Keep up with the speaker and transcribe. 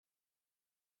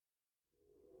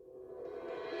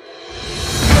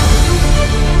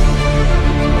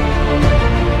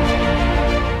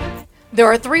There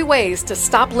are 3 ways to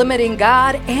stop limiting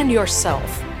God and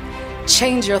yourself.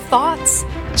 Change your thoughts,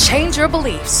 change your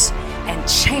beliefs, and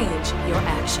change your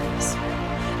actions.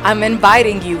 I'm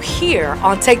inviting you here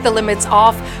on Take the Limits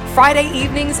Off Friday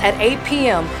evenings at 8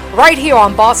 p.m. right here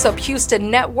on Boss Up Houston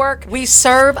Network. We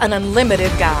serve an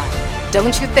unlimited God.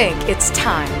 Don't you think it's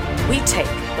time we take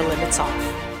the limits off?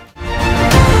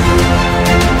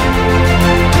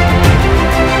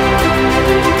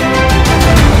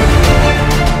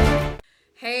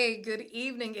 Hey, good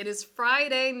evening. It is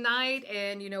Friday night,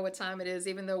 and you know what time it is,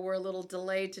 even though we're a little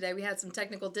delayed today. We had some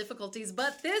technical difficulties,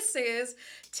 but this is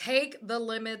Take the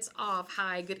Limits Off.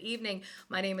 Hi, good evening.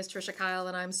 My name is Trisha Kyle,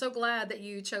 and I'm so glad that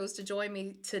you chose to join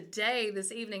me today,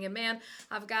 this evening. And man,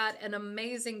 I've got an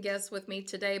amazing guest with me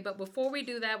today, but before we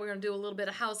do that, we're going to do a little bit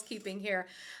of housekeeping here.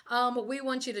 We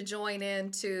want you to join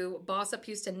in to Boss Up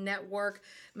Houston Network.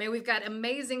 Man, we've got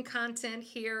amazing content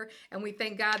here, and we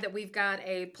thank God that we've got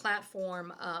a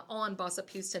platform on Boss Up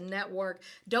Houston Network.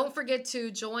 Don't forget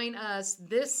to join us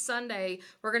this Sunday.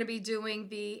 We're going to be doing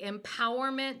the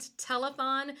Empowerment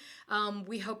Telethon.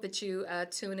 We hope that you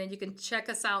tune in. You can check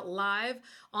us out live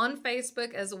on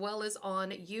Facebook as well as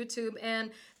on YouTube.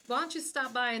 And why don't you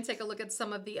stop by and take a look at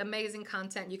some of the amazing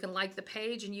content? You can like the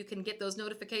page and you can get those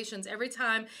notifications every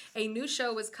time a new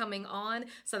show is coming on,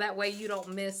 so that way you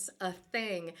don't miss a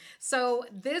thing. So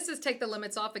this is Take the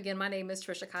Limits Off. Again, my name is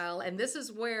Trisha Kyle, and this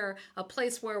is a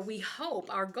place where we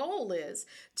hope, our goal is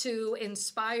to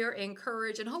inspire,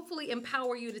 encourage, and hopefully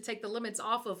empower you to take the limits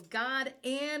off of God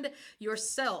and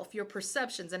yourself, your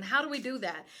perceptions. And how do we do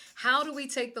that? How do we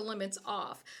take the limits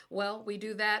off? Well, we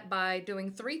do that by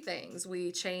doing 3 things.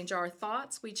 We change our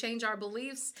thoughts, we change our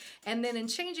beliefs, and then in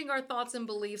changing our thoughts and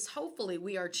beliefs, hopefully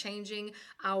we are changing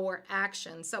our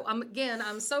actions. So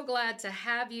I'm so glad to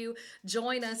have you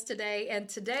join us today. And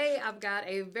today I've got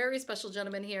a very special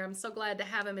gentleman here. I'm so glad to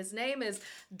have him. His name is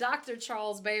Dr.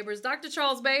 Charles Babers. Dr.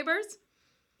 Charles Babers.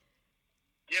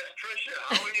 Yes,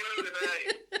 Trisha, how are you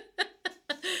today?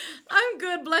 I'm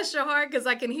good, bless your heart, because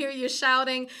I can hear you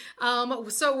shouting.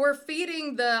 So we're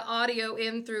feeding the audio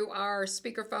in through our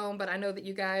speakerphone, but I know that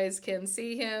you guys can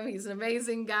see him. He's an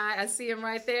amazing guy. I see him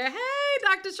right there. Hey,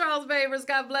 Dr. Charles Babers,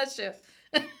 God bless you.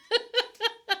 Bless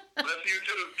you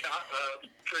too,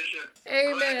 Trisha.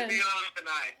 Amen. Glad to be on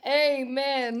tonight.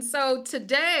 Amen. So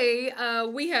today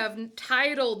we have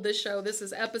titled the show, this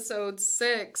is episode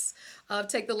 6 of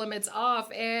Take the Limits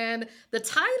Off, and the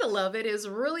title of it is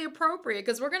really appropriate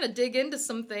because we're going to dig into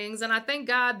some things, and I thank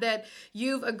God that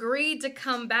you've agreed to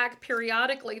come back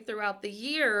periodically throughout the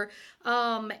year,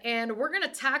 and we're going to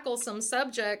tackle some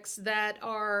subjects that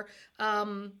are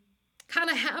kind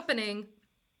of happening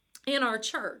in our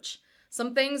church.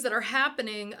 Some things that are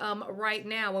happening right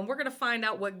now, and we're going to find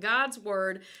out what God's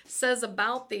Word says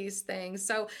about these things.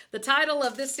 So the title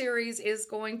of this series is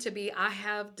going to be, I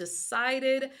Have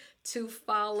Decided to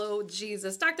Follow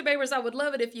Jesus. Dr. Babers, I would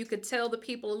love it if you could tell the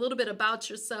people a little bit about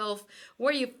yourself,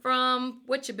 where you're from,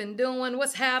 what you've been doing,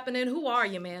 what's happening, who are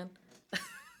you, man?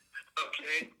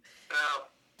 Okay. Now,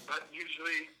 I'm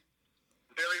usually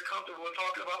very comfortable in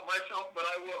talking about myself, but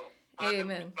I will.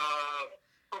 Amen.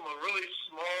 From a really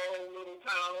small little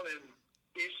town in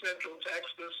East Central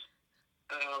Texas,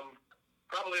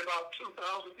 probably about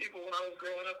 2,000 people when I was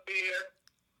growing up there.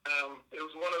 It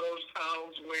was one of those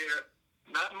towns where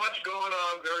not much going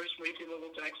on, very sleepy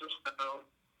little Texas town.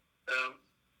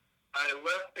 I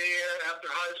left there after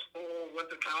high school,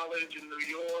 went to college in New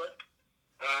York,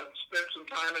 spent some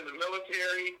time in the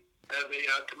military as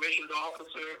a commissioned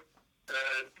officer,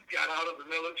 got out of the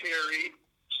military,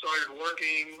 started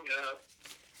working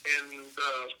in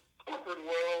the corporate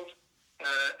world,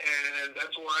 and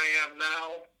that's where I am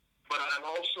now. But I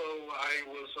was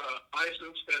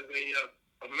licensed as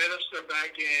a minister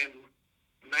back in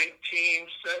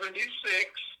 1976,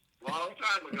 long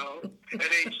time ago,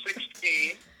 at age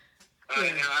 16,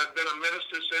 and I've been a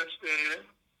minister since then.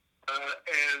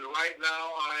 And right now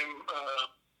I'm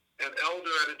an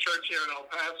elder at a church here in El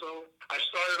Paso. I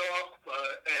started off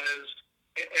as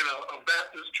in a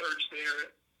Baptist church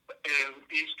there in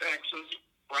East Texas.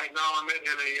 Right now I'm in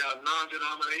a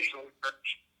non-denominational church.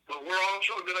 But we're all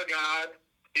children of God.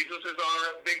 Jesus is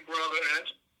our big brother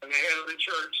and the head of the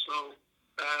church. So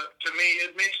to me,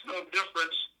 it makes no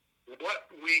difference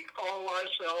what we call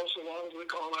ourselves, so long as we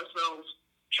call ourselves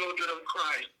children of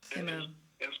Christ and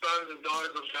sons and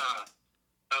daughters of God.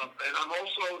 And I'm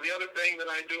also, the other thing that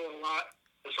I do a lot,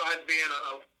 besides being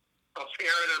a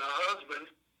parent and a husband,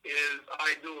 is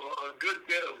I do a good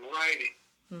bit of writing.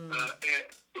 In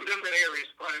 2 different areas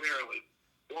primarily.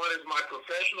 One is my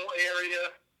professional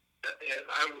area, and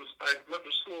I went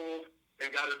to school and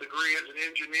got a degree as an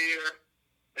engineer,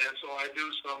 And so I do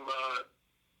some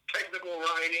technical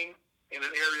writing in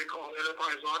an area called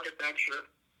enterprise architecture.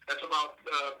 That's about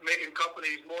making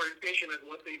companies more efficient at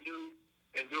what they do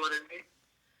and doing it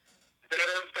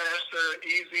better, faster,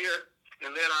 easier.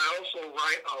 And then I also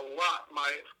write a lot.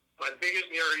 My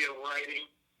biggest area of writing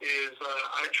is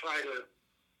I try to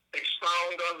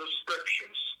expound on the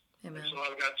scriptures. Amen. So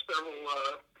I've got several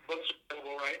books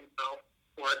available right now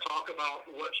where I talk about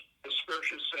what the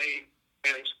scriptures say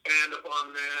and expand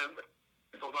upon them,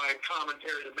 and provide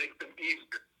commentary to make them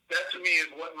easier. That to me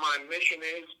is what my mission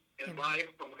is in life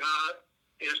from God,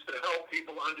 is to help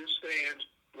people understand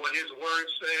what His Word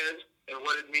says and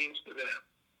what it means to them.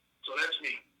 So that's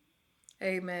me.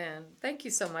 Amen. Thank you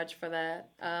so much for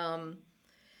that.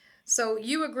 So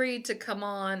you agreed to come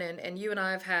on, and you and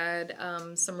I have had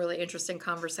some really interesting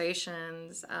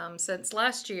conversations since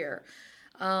last year.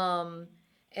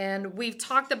 And we've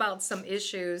talked about some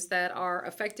issues that are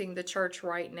affecting the church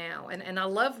right now. And I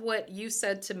love what you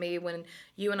said to me when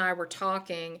you and I were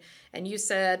talking. And you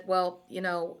said, well,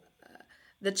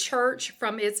 the church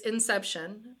from its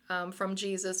inception, from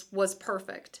Jesus, was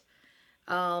perfect.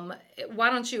 Why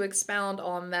don't you expound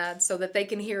on that so that they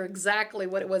can hear exactly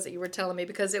what it was that you were telling me?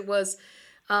 Because it was,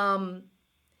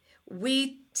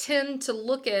 we tend to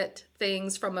look at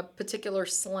things from a particular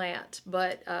slant,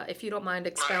 but if you don't mind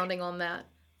expounding on that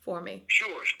for me.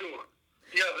 Sure.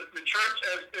 Yeah, the church,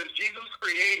 as Jesus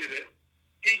created it,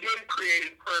 He didn't create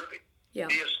it perfect. Yeah.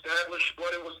 He established what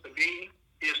it was to be.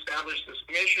 He established His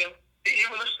mission. He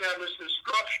even established His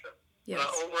structure. Yes.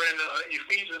 Over in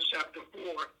Ephesians chapter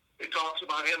 4, it talks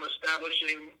about Him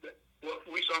establishing what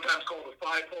we sometimes call the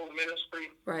fivefold ministry,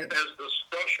 right, as the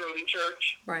structure of the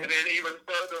church. Right. And then even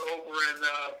further over in 1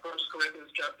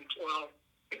 Corinthians chapter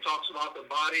 12, it talks about the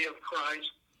body of Christ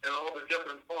and all the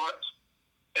different parts.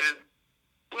 And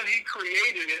when He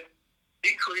created it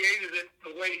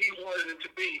the way He wanted it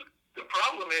to be. The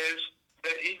problem is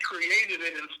that He created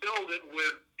it and filled it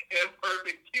with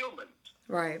imperfect humans.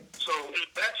 Right. So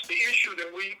that's the issue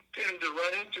that we tend to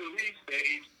run into these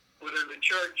days within the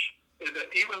church, is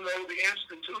that even though the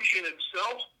institution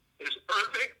itself is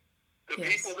perfect, the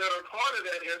Yes. people that are part of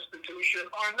that institution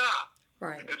are not.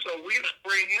 Right. And so we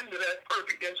bring into that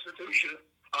perfect institution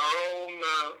our own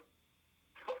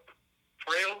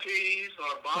frailties,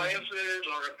 our biases,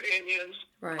 our opinions,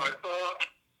 right, our thoughts,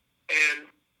 and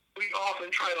we often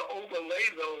try to overlay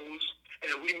those,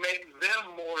 and we make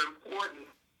them more important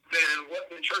than what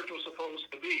the church was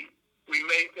supposed to be. We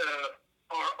make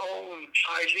our own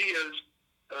ideas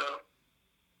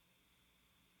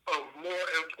of more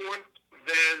important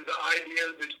than the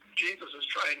ideas that Jesus is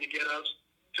trying to get us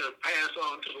to pass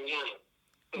on to the world.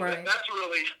 So right. That's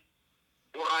really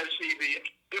where I see the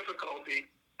difficulty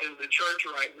in the church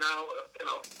right now,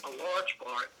 a large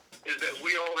part, is that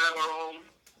we all have our own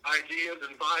ideas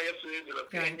and biases and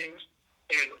opinions,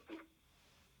 and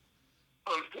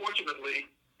unfortunately,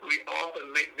 we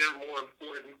often make them more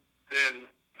important than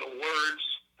the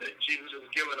words that Jesus has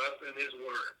given us in His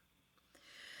Word.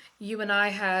 You and I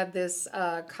had this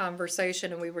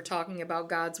conversation, and we were talking about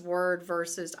God's Word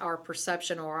versus our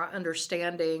perception or our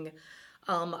understanding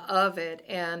of it.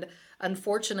 And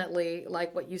unfortunately,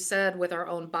 like what you said, with our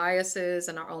own biases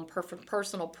and our own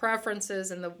personal preferences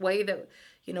and the way that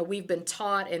we've been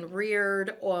taught and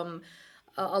reared,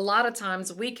 a lot of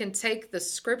times we can take the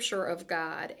Scripture of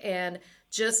God and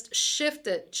just shift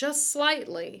it just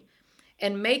slightly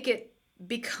and make it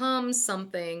become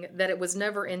something that it was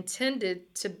never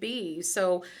intended to be.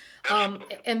 So,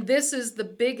 and this is the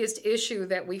biggest issue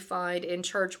that we find in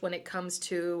church when it comes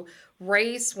to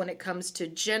race, when it comes to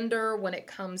gender, when it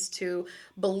comes to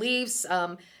beliefs,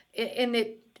 and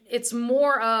it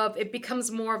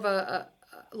becomes more of a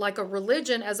like a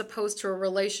religion as opposed to a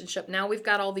relationship. Now we've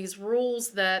got all these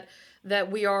rules that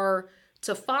we are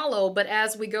to follow, but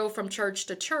as we go from church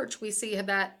to church, we see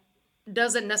that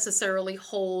doesn't necessarily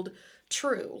hold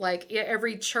true. Like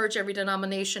every church, every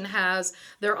denomination has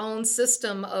their own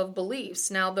system of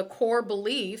beliefs. Now, the core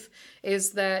belief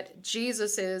is that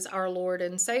Jesus is our Lord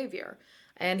and Savior,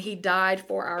 and He died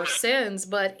for our sins.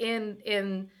 But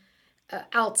in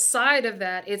outside of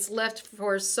that, it's left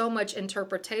for so much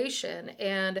interpretation,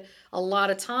 and a lot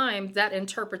of time that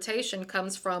interpretation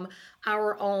comes from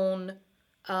our own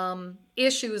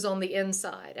issues on the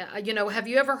inside. Have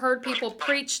you ever heard people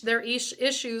preach their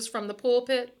issues from the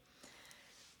pulpit?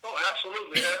 Oh,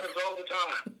 absolutely. It happens all the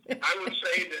time. I would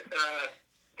say that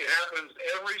it happens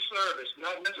every service,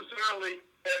 not necessarily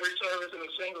every service in a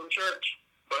single church,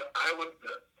 but I would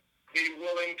be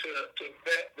willing to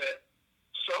bet that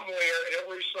somewhere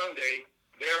every Sunday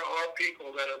there are people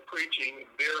that are preaching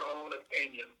their own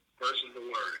opinion versus the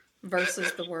Word.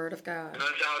 Versus the Word of God. And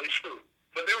undoubtedly true.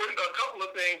 But there were a couple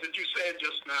of things that you said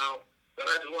just now that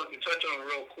I just wanted to touch on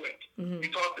real quick. Mm-hmm. You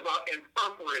talked about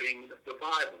interpreting the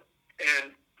Bible.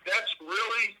 And that's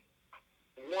really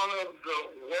one of the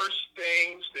worst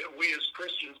things that we as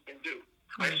Christians can do.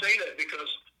 Mm-hmm. I say that because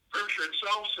Scripture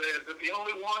itself says that the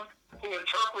only one who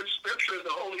interprets Scripture is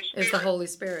the Holy Spirit. Is the Holy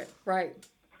Spirit, right.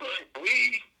 But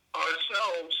we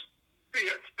ourselves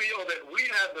feel that we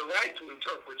have the right to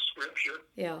interpret Scripture.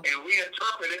 Yeah. And we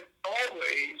interpret it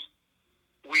always.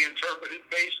 We interpret it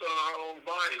based on our own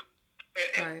body.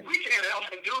 And we can't help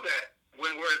but do that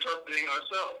when we're interpreting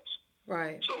ourselves.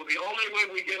 Right. So the only way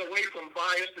we get away from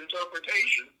biased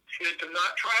interpretation is to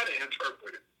not try to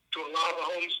interpret it, to allow the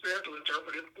Holy Spirit to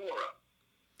interpret it for us.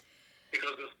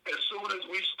 Because as soon as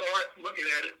we start looking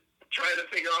at it, trying to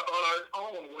figure out on our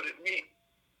own what it means,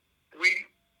 we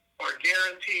are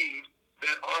guaranteed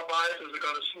that our biases are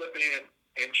going to slip in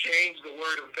and change the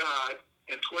Word of God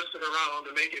and twist it around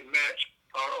to make it match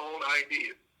our own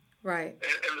ideas. Right.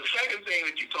 And the second thing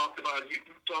that you talked about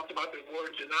the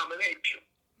word denomination.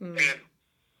 Mm. And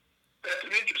that's an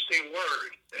interesting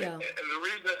word. Yeah. And the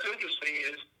reason that's interesting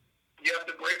is you have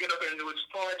to break it up into its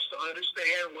parts to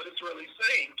understand what it's really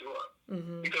saying to us.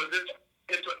 Mm-hmm. Because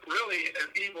it's really an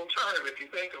evil term if you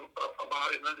think about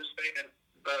it and understand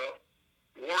the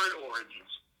word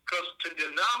origins. Because to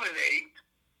denominate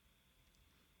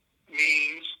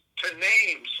means to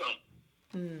name something.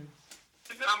 Mm.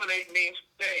 Denominate means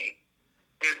to name.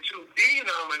 And to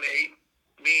denominate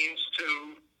means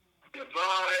to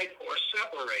divide or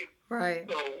separate. Right.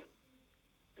 So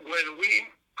when we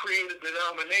create a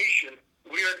denomination,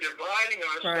 we are dividing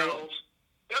ourselves,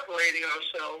 separating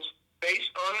ourselves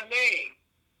based on a name.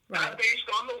 Right. Not based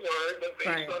on the word, but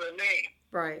based on a name.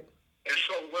 Right. And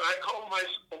so when I call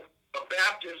myself a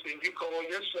Baptist and you call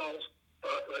yourselves,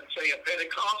 let's say, a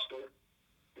Pentecostal,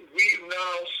 we've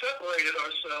now separated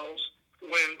ourselves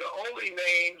when the only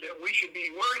name that we should be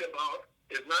worried about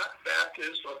is not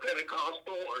Baptist or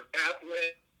Pentecostal or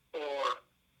Catholic or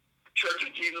Church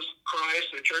of Jesus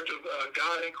Christ or Church of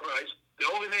God in Christ. The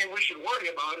only name we should worry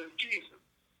about is Jesus.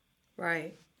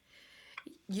 Right.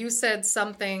 You said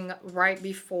something right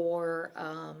before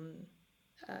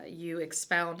you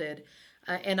expounded,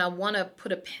 and I want to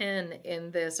put a pin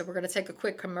in this, and we're going to take a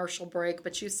quick commercial break,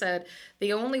 but you said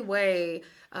the only way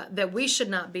that we should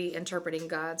not be interpreting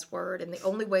God's Word, and the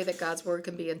only way that God's Word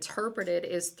can be interpreted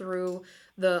is through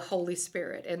the Holy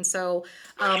Spirit. And so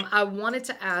I wanted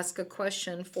to ask a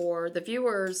question for the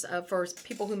viewers, for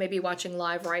people who may be watching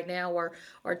live right now or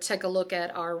take a look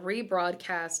at our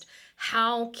rebroadcast.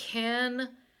 How can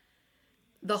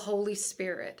the Holy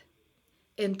Spirit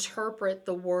interpret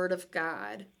the Word of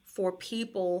God for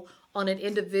people on an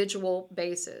individual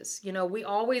basis? You know, we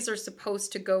always are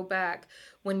supposed to go back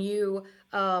when you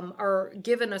are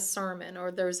given a sermon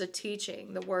or there's a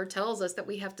teaching. The Word tells us that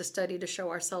we have to study to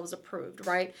show ourselves approved,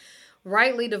 right?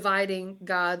 Rightly dividing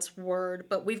God's Word,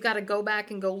 but we've got to go back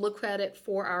and go look at it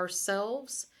for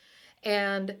ourselves.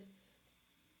 And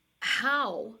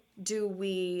how do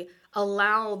we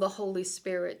allow the Holy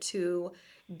Spirit to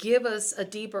give us a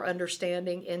deeper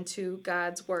understanding into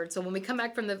God's Word? So when we come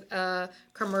back from the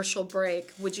commercial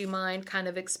break, would you mind kind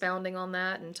of expounding on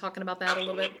that and talking about that a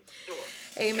little bit?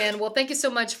 Amen. Well, thank you so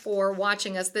much for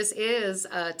watching us. This is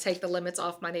Take the Limits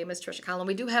Off. My name is Trisha Collin.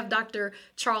 We do have Dr.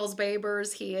 Charles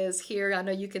Babers. He is here. I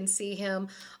know you can see him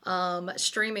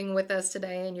streaming with us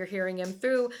today, and you're hearing him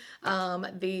through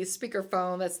the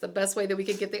speakerphone. That's the best way that we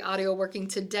could get the audio working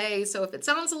today. So if it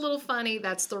sounds a little funny,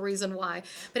 that's the reason why.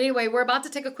 But anyway, we're about to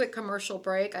take a quick commercial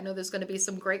break. I know there's going to be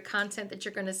some great content that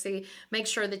you're going to see. Make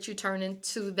sure that you turn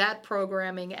into that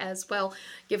programming as well.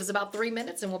 Give us about 3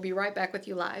 minutes, and we'll be right back with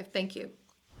you live. Thank you.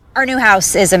 Our new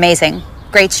house is amazing.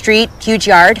 Great street, huge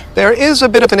yard. There is a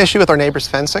bit of an issue with our neighbor's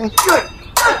fencing.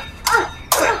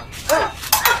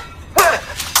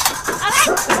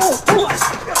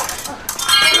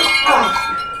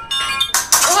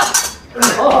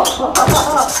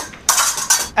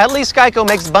 At least Geico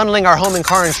makes bundling our home and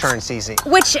car insurance easy.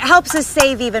 Which helps us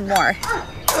save even more.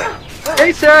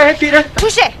 Hey, Sarah. Hey, Peter.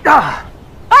 Touché.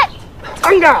 What?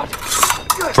 Tongue out.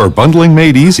 For bundling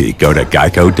made easy, go to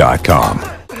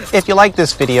geico.com. If you like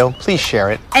this video, please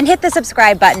share it. And hit the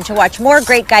subscribe button to watch more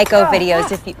great Geico videos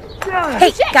if you...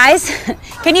 Hey, guys,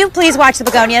 can you please watch the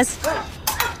begonias?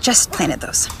 Just planted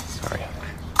those. Sorry.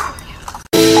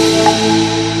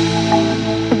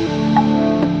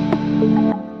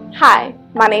 Hi,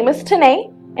 my name is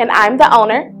Tanae, and I'm the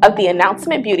owner of the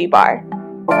Announcement Beauty Bar.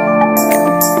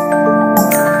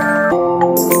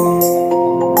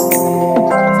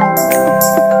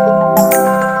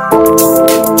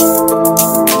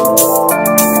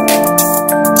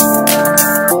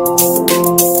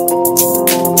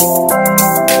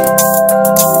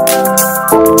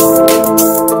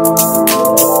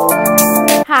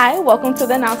 Welcome to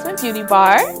the Announcement Beauty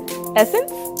Bar.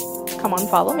 Essence, come on,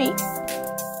 follow me.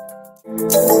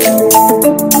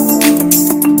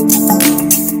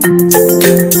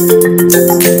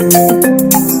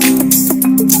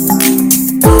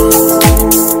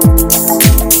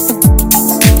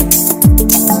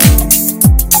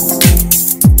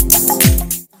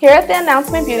 Here at the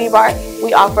Announcement Beauty Bar,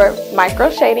 we offer micro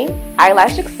shading,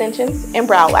 eyelash extensions, and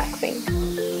brow waxing.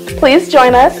 Please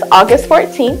join us August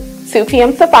 14th, 2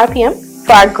 p.m. to 5 p.m.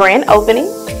 for our grand opening,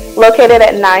 located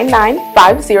at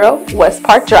 9950 West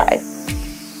Park Drive.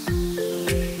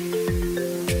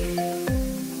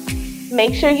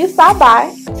 Make sure you stop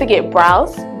by to get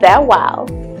brows that wow.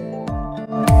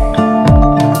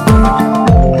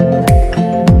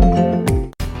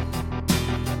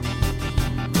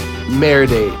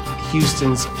 Maridate,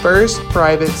 Houston's first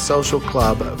private social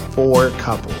club for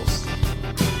couples.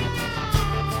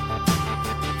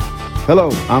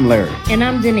 Hello, I'm Larry. And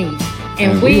I'm Denise.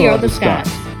 And we are the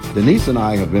Scotts. Denise and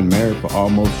I have been married for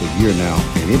almost a year now,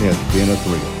 and it has been a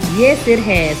thrill. Yes, it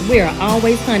has. We are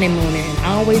always honeymooning and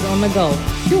always on the go,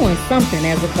 doing something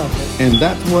as a couple. And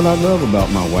that's what I love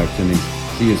about my wife, Denise.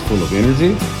 She is full of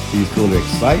energy, she's full of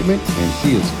excitement, and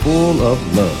she is full of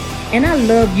love. And I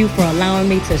love you for allowing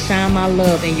me to shine my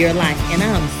love in your life. And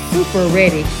I'm super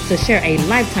ready to share a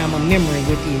lifetime of memory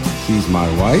with you. She's my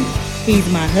wife. He's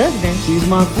my husband. She's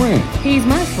my friend. He's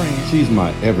my friend. She's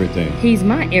my everything. He's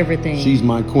my everything. She's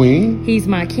my queen. He's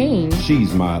my king.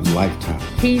 She's my lifetime.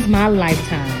 He's my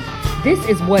lifetime. This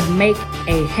is what makes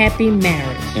a happy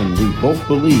marriage. And we both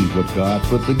believe what God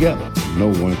put together,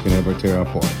 no one can ever tear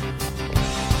apart.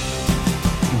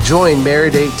 Join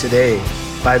Maridate today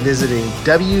by visiting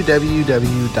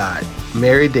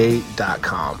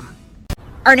www.maridate.com.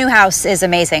 Our new house is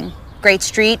amazing. Great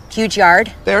street, huge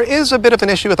yard. There is a bit of an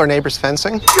issue with our neighbor's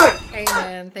fencing.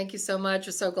 Amen. Thank you so much.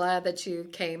 We're so glad that you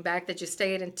came back, that you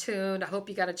stayed in tune. I hope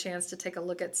you got a chance to take a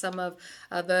look at some of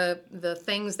the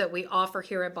things that we offer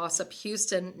here at Boss Up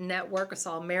Houston Network. I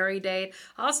saw Maridate.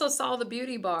 I also saw the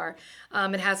Beauty Bar.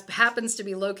 It happens to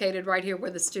be located right here where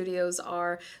the studios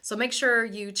are. So make sure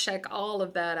you check all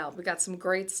of that out. We got some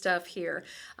great stuff here.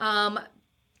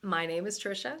 My name is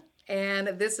Trisha. And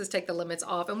this is Take the Limits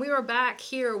Off. And we are back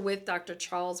here with Dr.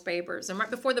 Charles Babers. And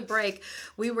right before the break,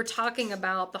 we were talking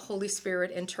about the Holy Spirit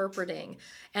interpreting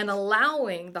and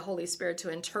allowing the Holy Spirit to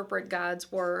interpret God's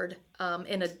word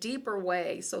in a deeper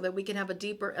way so that we can have a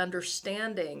deeper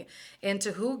understanding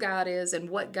into who God is and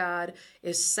what God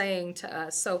is saying to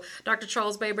us. So, Dr.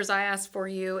 Charles Babers, I asked for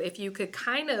you if you could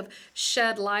kind of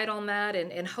shed light on that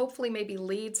and hopefully maybe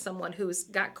lead someone who's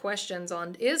got questions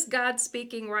on, is God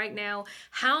speaking right now?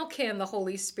 How can the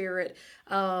Holy Spirit,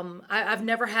 I've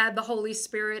never had the Holy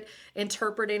Spirit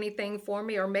interpret anything for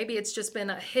me, or maybe it's just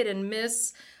been a hit and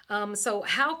miss. So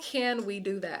how can we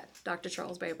do that, Dr.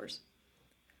 Charles Babers?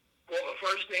 Well, the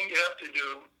first thing you have to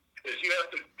do is you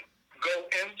have to go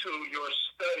into your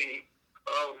study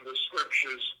of the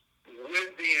scriptures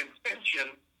with the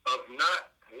intention of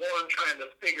not, one, trying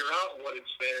to figure out what it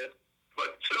says,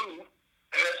 but two,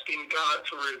 asking God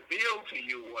to reveal to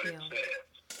you what it says.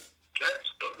 That's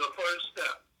the first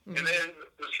step. Mm-hmm. And then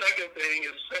the second thing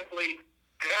is simply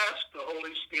ask the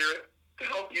Holy Spirit to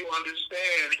help you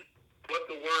understand what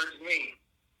the words mean.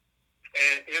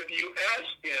 And if you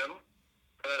ask him,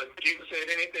 Jesus said,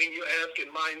 anything you ask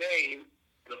in my name,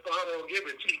 the Father will give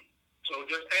it to you. So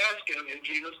just ask him in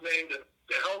Jesus' name to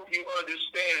help you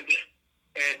understand it,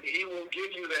 and he will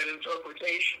give you that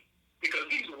interpretation. Because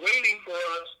he's waiting for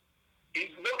us.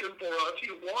 He's looking for us. He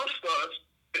wants us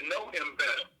to know him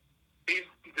better. He's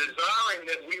desiring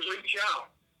that we reach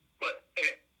out. But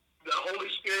the Holy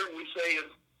Spirit, we say,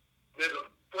 there's a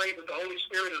phrase that the Holy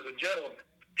Spirit is a gentleman.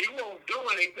 He won't do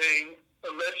anything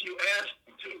unless you ask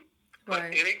him to.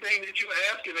 But anything that you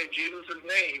ask him in Jesus'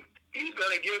 name, he's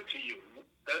going to give to you.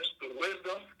 That's the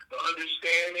wisdom, the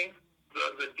understanding,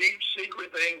 the deep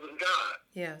secret things of God.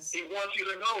 Yes. He wants you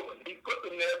to know them. He put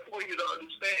them there for you to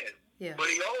understand. Yes. But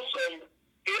he also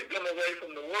hid them away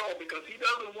from the world because he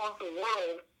doesn't want the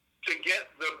world to get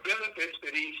the benefits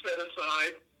that he set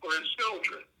aside for his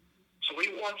children. So he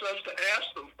wants us to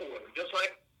ask them for them. Just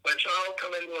like a child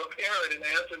come into a parent and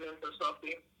asking them for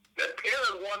something, that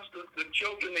parent wants the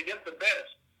children to get the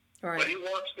best. Right. But he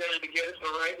wants them to get it the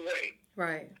right way.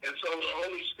 Right. And so the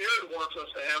Holy Spirit wants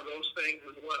us to have those things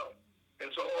as well.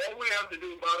 And so all we have to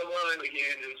do, bottom line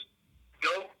again, is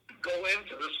don't go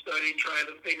into the study trying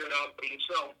to figure it out for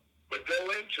yourself, but go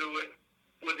into it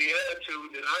with the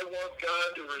attitude that I want God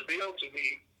to reveal to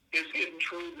me his hidden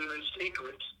truths and his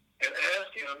secrets, and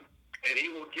ask him, and he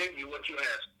will give you what you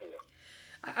ask for.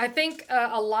 I think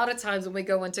a lot of times when we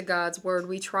go into God's word,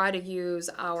 we try to use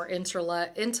our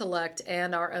intellect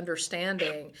and our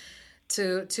understanding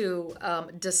to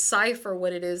decipher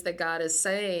what it is that God is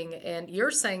saying. And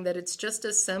you're saying that it's just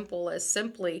as simple as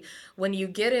simply when you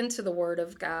get into the Word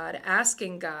of God,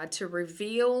 asking God to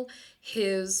reveal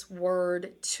His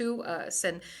Word to us.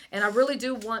 And I really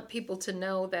do want people to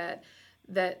know that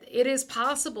it is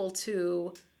possible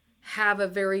to have a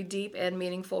very deep and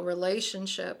meaningful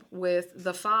relationship with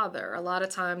the Father. A lot of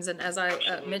times, and as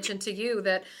I mentioned to you,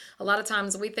 that a lot of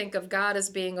times we think of God as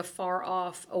being afar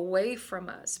off, away from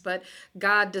us, but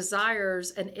God desires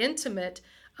an intimate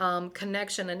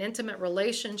connection, an intimate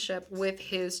relationship with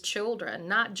His children,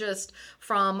 not just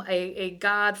from a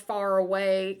God far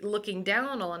away looking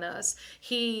down on us.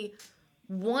 He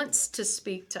wants to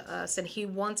speak to us, and He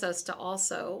wants us to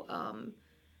also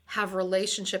have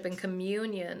relationship and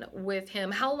communion with Him.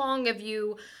 How long have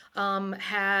you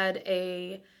had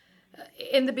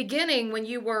in the beginning when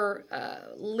you were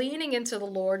leaning into the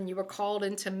Lord and you were called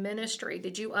into ministry,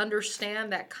 did you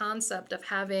understand that concept of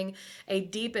having a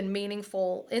deep and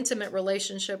meaningful, intimate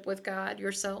relationship with God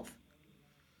yourself?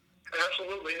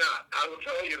 Absolutely not. I will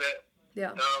tell you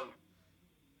that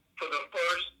for the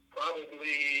first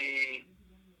probably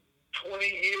 20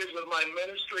 years of my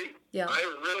ministry, I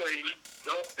really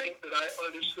don't think that I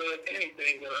understood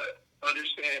anything that I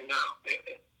understand now.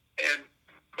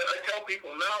 But I tell people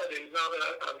nowadays, now that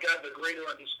I've gotten a greater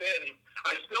understanding,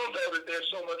 I still know that there's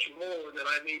so much more that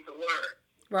I need to learn.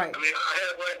 Right. I mean, I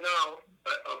have right now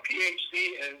a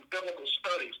PhD in biblical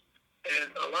studies,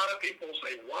 and a lot of people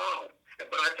say, wow.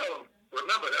 But I tell them,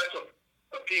 remember, that's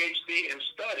a PhD in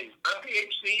studies. I'm a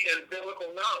PhD in biblical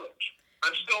knowledge.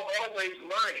 I'm still always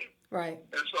learning. Right.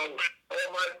 And so all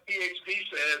my PhD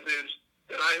says is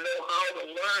that I know how to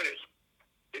learn it.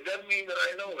 It doesn't mean that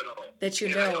I know it all. That you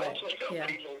know I also tell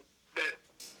people that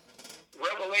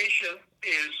revelation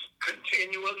is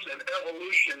continuous and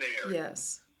evolutionary.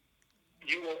 Yes.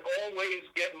 You will always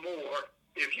get more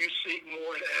if you seek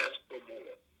more and ask for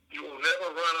more. You will never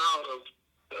run out of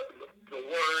the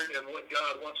Word and what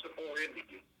God wants to pour into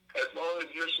you. As long as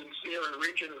you're sincere and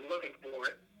reaching and looking for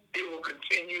it, it will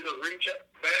continue to reach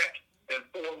back and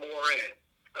pour more in.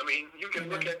 I mean, you can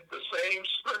look at the same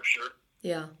scripture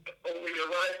over your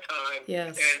lifetime,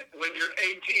 and when you're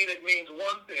 18, it means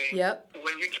one thing. Yep.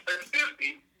 When you turn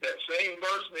 50, that same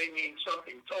verse may mean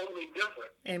something totally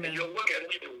different. Amen. And you'll look at it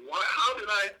and say, how did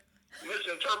I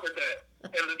misinterpret that?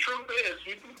 And the truth is,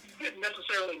 you didn't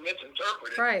necessarily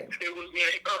misinterpret it. Right. It was the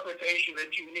interpretation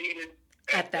that you needed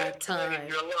at that time in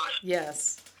your life.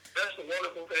 Yes. That's the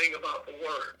wonderful thing about the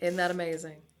Word. Isn't that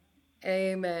amazing?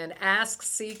 Amen. Ask,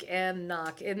 seek, and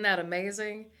knock. Isn't that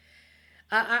amazing?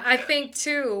 I think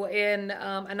too, and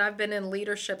I've been in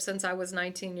leadership since I was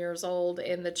 19 years old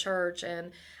in the church,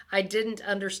 and I didn't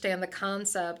understand the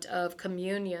concept of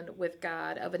communion with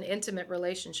God, of an intimate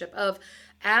relationship, of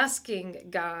asking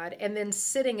God and then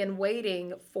sitting and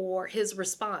waiting for His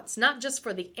response, not just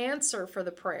for the answer for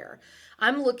the prayer.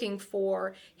 I'm looking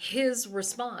for His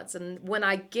response. And when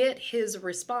I get His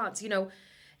response,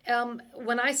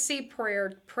 when I see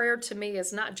prayer to me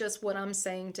is not just what I'm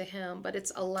saying to Him, but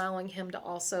it's allowing Him to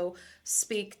also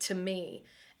speak to me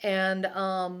and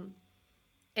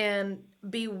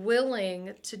be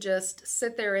willing to just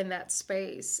sit there in that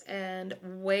space and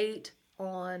wait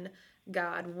on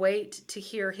God, wait to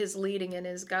hear His leading and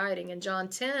His guiding. In John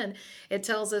 10, it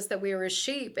tells us that we are His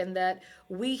sheep and that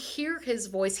we hear His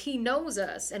voice. He knows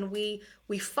us and we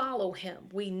follow Him.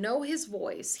 We know His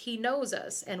voice. He knows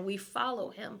us and we follow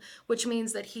Him, which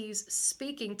means that He's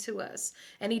speaking to us.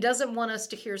 And He doesn't want us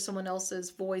to hear someone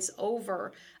else's voice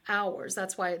over ours.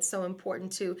 That's why it's so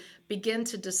important to begin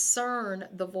to discern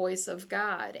the voice of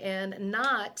God and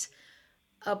not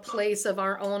a place of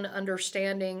our own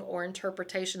understanding or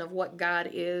interpretation of what God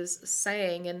is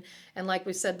saying. And like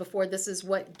we said before, this is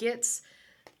what gets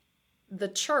the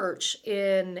church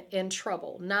in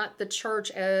trouble. Not the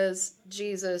church as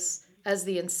Jesus, as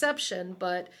the inception,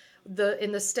 but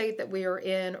in the state that we are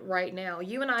in right now.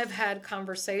 You and I have had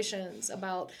conversations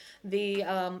about the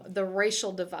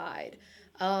racial divide.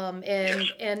 And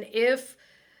if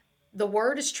the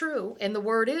Word is true, and the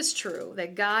Word is true,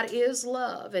 that God is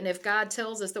love. And if God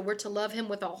tells us that we're to love Him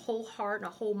with a whole heart and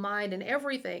a whole mind and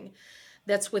everything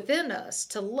that's within us,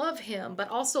 to love Him, but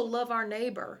also love our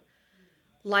neighbor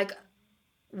like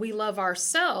we love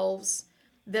ourselves,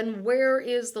 then where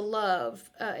is the love?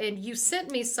 And you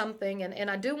sent me something, and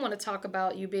I do want to talk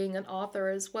about you being an author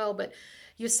as well, but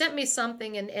you sent me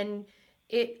something, and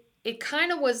it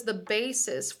kind of was the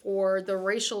basis for the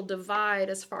racial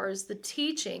divide as far as the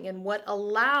teaching and what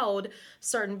allowed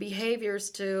certain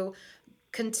behaviors to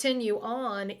continue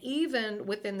on, even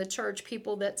within the church,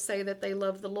 people that say that they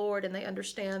love the Lord and they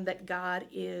understand that God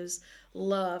is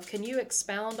love. Can you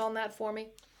expound on that for me,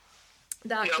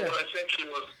 Doctor? Yeah, what I sent you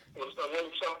was a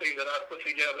little something that I put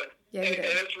together. Yeah,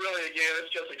 and it's really, again,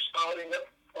 it's just expounding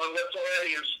on what's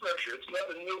already in Scripture. It's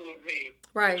nothing new with me.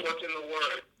 Right. It's what's in the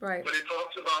Word. Right. But it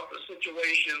talks about the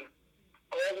situation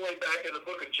all the way back in the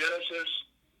book of Genesis.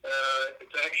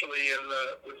 It's actually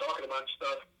we're talking about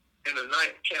stuff in the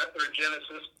 9th chapter of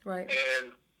Genesis. Right.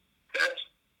 And that's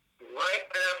right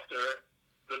after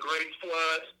the great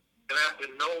flood, and after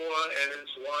Noah and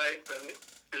his wife and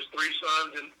his 3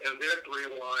 sons and their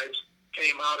 3 wives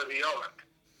came out of the ark.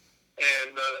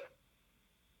 And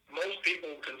most people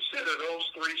consider those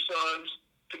 3 sons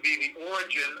to be the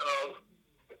origin of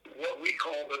what we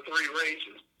call the 3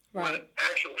 races. Right. In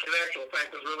actual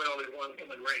fact, there's really only one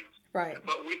human race. Right.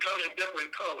 But we come in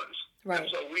different colors. Right. And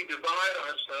so we divide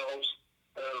ourselves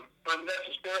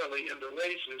unnecessarily into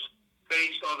races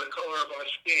based on the color of our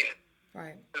skin.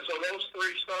 Right. And so those 3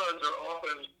 sons are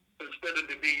often considered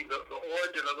to be the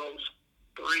origin of those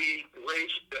 3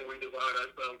 races that we divide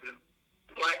ourselves in.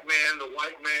 The black man, the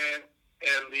white man,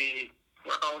 and the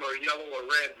brown or yellow or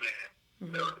red man.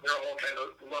 Mm-hmm. They're all kind of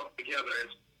lumped together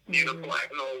as neither black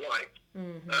nor white.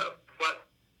 Mm-hmm. But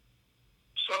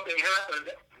something happened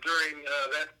during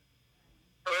that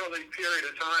early period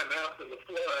of time after the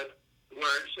flood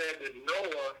where it said that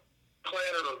Noah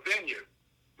planted a vineyard,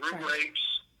 grew grapes,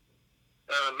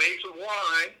 made some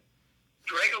wine,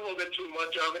 drank a little bit too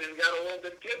much of it and got a little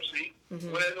bit tipsy,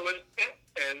 went into his tent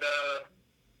and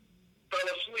fell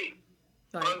asleep,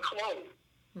 unclothed.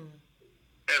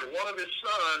 And one of his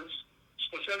sons,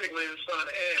 specifically his son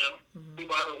Ham, who,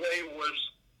 by the way,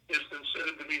 is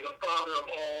considered to be the father of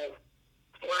all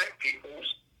black peoples,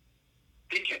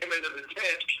 he came into the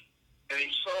tent and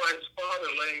he saw his father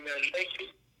laying there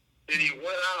naked. Then he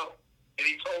went out and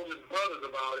he told his brothers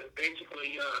about it,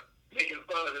 basically making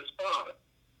fun of his father.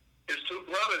 His 2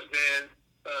 brothers then,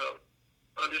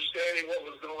 understanding what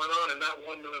was going on and not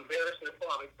wanting to embarrass their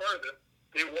father further,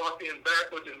 they walked in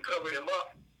backwards and covered him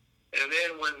up. And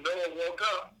then when Noah woke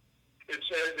up, it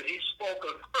says that he spoke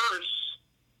a curse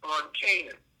on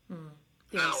Canaan.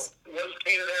 Yes. Now, what does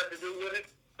Canaan have to do with it?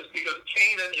 It's because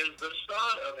Canaan is the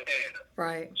son of Ham.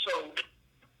 Right. So,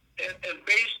 and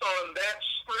based on that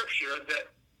scripture that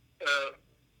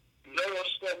Noah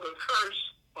spoke a curse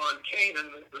on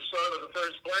Canaan, the son of the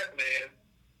first black man,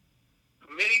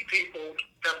 many people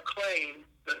have claimed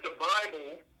that the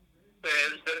Bible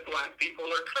says that black people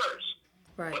are cursed.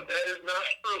 Right. But that is not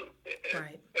true.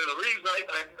 Right. And the reason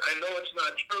I know it's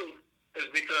not true is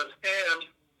because Ham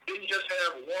didn't just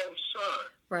have 1 son.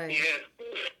 Right. He had 4.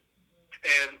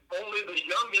 And only the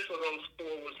youngest of those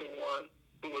 4 was the one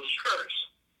who was cursed.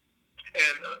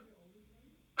 And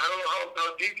I don't know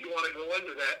how deep you want to go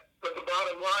into that, but the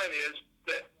bottom line is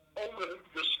that over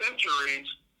the centuries,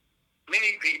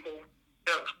 many people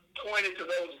have pointed to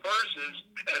those verses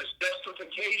as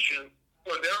justification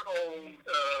for their own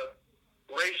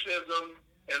racism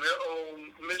and their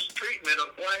own mistreatment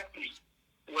of black people,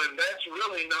 when that's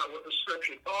really not what the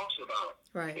scripture talks about.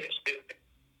 Right.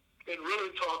 It really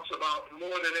talks about,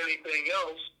 more than anything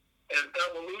else, an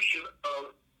evolution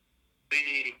of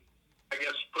the,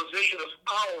 position of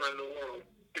power in the world.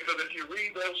 Because if you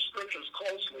read those scriptures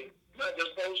closely, not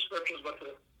just those scriptures, but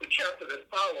the chapter that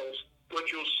follows, what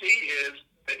you'll see is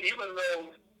that even though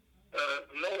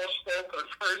Noah spoke a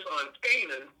curse on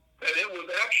Canaan, that it was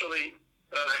actually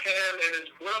Ham and his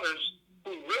brothers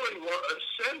who really were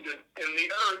ascendant in the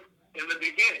earth in the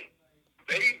beginning.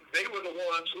 They were the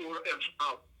ones who were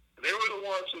empowered. They were the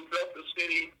ones who built the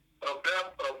city of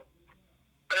Babel.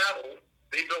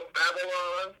 They built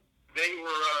Babylon. They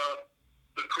were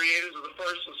the creators of the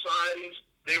first societies.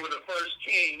 They were the first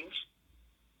kings.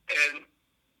 And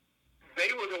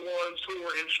they were the ones who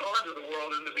were in charge of the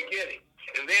world in the beginning.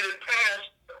 And then it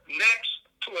passed next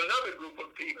to another group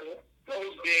of people,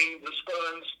 those being the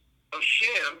sons of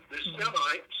Shem, the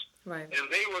Semites. Right. And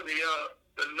they were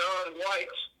the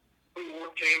non-whites who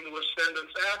came to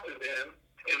ascendance after them.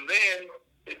 And then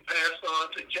it passed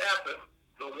on to Japheth,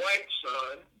 the white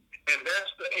son, and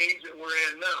that's the age that we're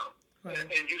in now. Right.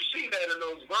 And you see that in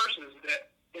those verses, that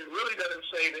it really doesn't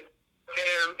say that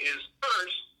Ham is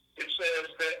cursed. It says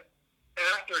that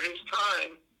after his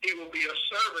time, he will be a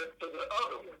servant to the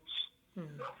other ones.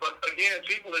 But again,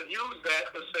 people have used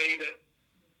that to say that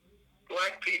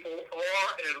black people are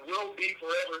and will be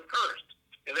forever cursed.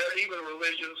 And there are even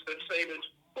religions that say that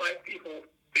black people,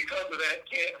 because of that,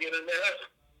 can't get into heaven.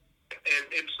 And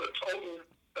it's a total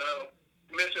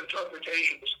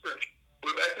misinterpretation of Scripture.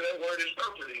 We're back to that word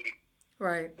interpreting.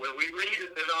 Right. When we read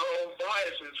it in our own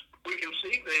biases, we can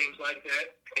see things like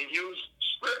that and use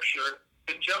Scripture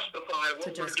to justify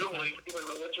what we're doing, even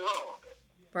though it's wrong.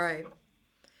 Right.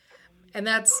 And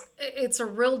it's a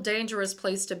real dangerous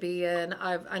place to be in.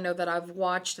 I know that I've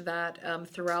watched that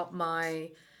throughout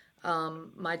my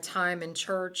time in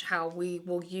church, how we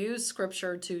will use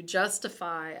Scripture to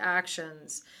justify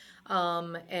actions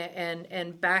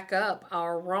and back up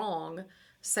our wrong.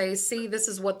 Say, see, this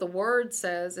is what the Word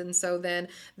says, and so then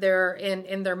they're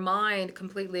in their mind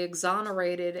completely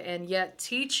exonerated, and yet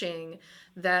teaching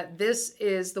that this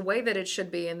is the way that it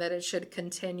should be and that it should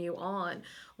continue on.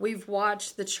 We've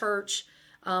watched the church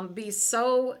be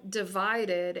so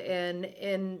divided, and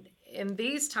in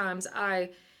these times,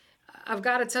 I've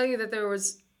got to tell you that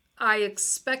I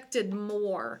expected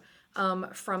more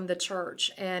from the church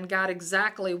and got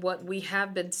exactly what we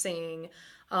have been seeing.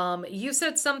 You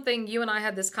said something, you and I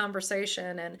had this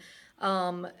conversation,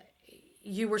 and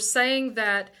you were saying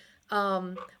that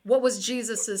what was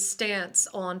Jesus's stance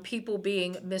on people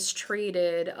being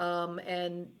mistreated,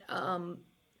 and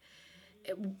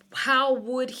how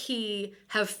would he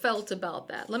have felt about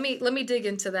that? Let me dig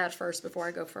into that first before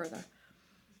I go further.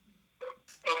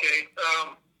 Okay.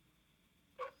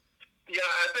 Yeah,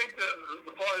 I think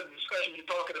the part of the discussion you're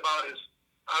talking about is,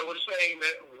 I was saying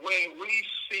that when we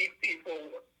see people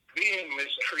being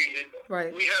mistreated,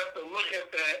 right, we have to look at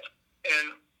that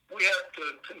and we have to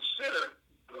consider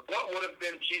what would have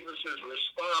been Jesus'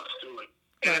 response to it.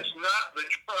 And it's not the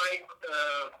trite,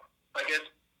 I guess,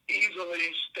 easily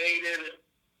stated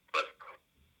but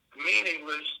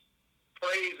meaningless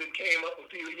phrase that came up a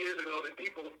few years ago that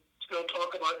people still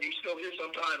talk about. You still hear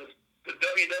sometimes the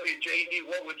WWJD,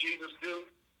 what would Jesus do?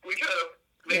 We try to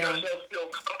make ourselves feel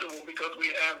comfortable because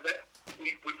we have that.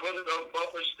 We put it on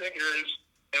bumper stickers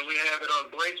and we have it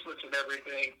on bracelets and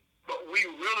everything, but we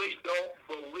really don't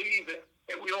believe it,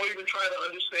 and we don't even try to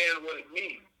understand what it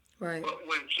means. Right. But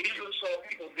when Jesus saw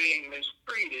people being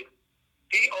mistreated,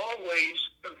 he always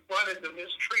confronted the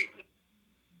mistreatment,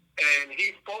 and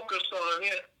he focused on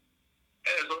it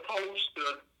as opposed to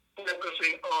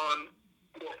focusing on,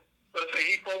 let's say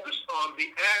he focused on the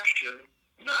action,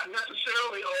 not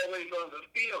necessarily always on the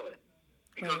feeling.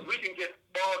 Because we can get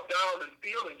bogged down in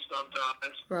feelings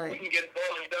sometimes. Right. We can get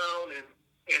bogged down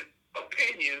in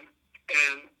opinion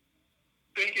and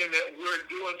thinking that we're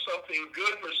doing something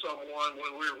good for someone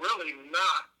when we're really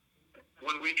not.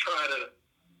 When we try to,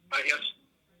 I guess,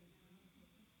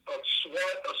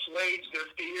 assuage their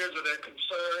fears or their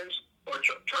concerns, or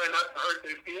try not to hurt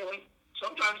their feelings.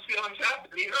 Sometimes feelings have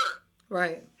to be hurt.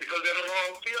 Right. Because they're the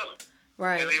wrong feeling.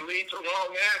 Right. And they lead to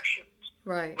wrong actions.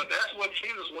 Right. But that's what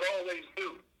Jesus would always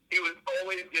do. He would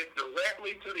always get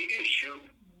directly to the issue,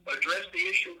 address the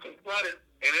issue, confront it,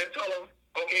 and then tell them,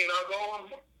 okay, now go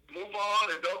and move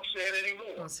on and don't sin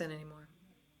anymore. Don't sin anymore.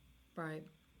 Right.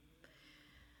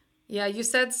 Yeah, you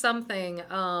said something.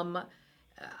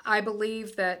 I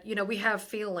believe that, we have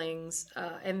feelings,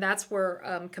 and that's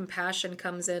where compassion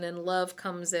comes in and love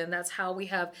comes in. That's how we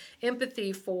have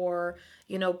empathy for,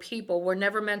 people. We're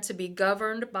never meant to be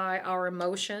governed by our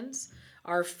emotions,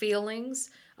 our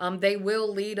feelings. They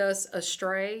will lead us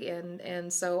astray.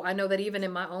 And so I know that even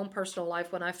in my own personal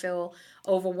life, when I feel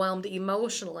overwhelmed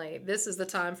emotionally, this is the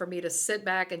time for me to sit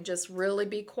back and just really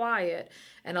be quiet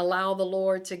and allow the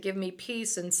Lord to give me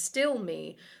peace and still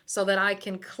me so that I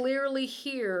can clearly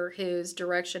hear his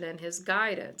direction and his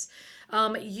guidance.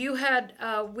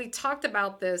 We talked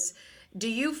about this. Do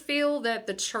you feel that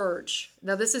the church,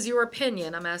 now this is your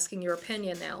opinion, I'm asking your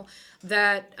opinion now,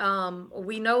 that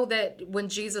we know that when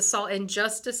Jesus saw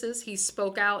injustices, he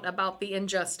spoke out about the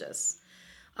injustice.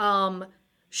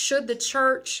 Should the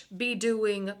church be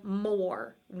doing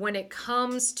more when it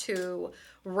comes to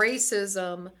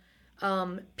racism,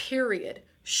 period?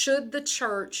 Should the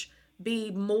church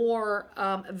be more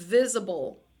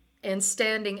visible and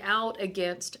standing out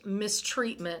against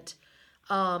mistreatment?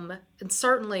 And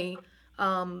certainly,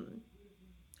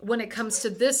 when it comes to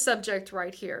this subject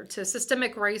right here, to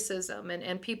systemic racism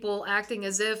and people acting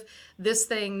as if this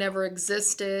thing never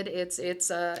existed, it's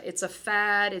a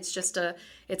fad, it's a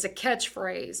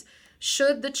catchphrase.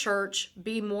 Should the church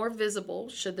be more visible?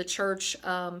 Should the church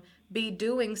be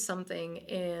doing something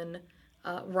in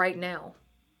right now?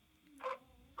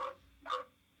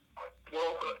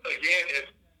 Well, again, if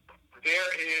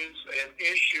there is an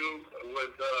issue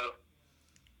with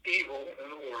evil in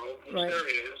the world, which right. there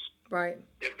is. Right.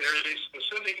 If there is a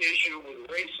specific issue with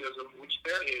racism, which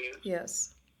there is.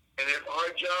 Yes. And if our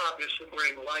job is to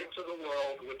bring light to the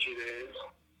world, which it is,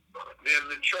 then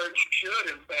the church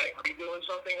should, in fact, be doing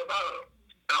something about it.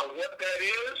 Now, what that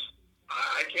is,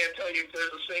 I can't tell you if there's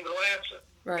a single answer.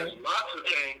 Right. There's lots of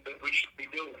things that we should be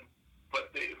doing.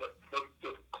 But the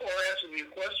core answer to your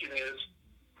question is,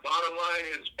 bottom line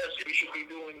is, yes, we should be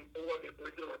doing more than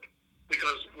we're doing,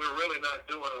 because we're really not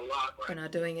doing a lot right now. We're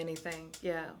not doing anything.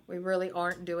 Yeah, we really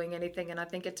aren't doing anything. And I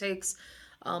think it takes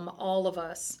all of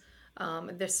us.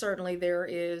 There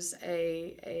is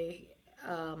a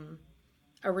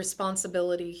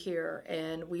responsibility here,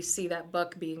 and we see that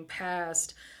buck being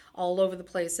passed all over the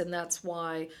place. And that's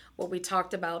why what we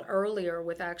talked about earlier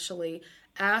with actually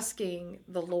asking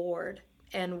the Lord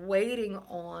and waiting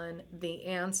on the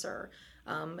answer,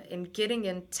 and getting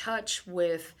in touch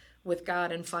with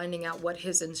God and finding out what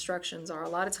his instructions are. A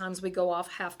lot of times we go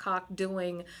off half-cocked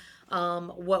doing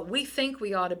what we think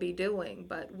we ought to be doing,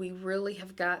 but we really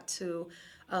have got to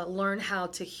learn how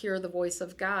to hear the voice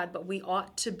of God. But we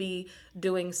ought to be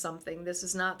doing something. This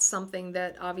is not something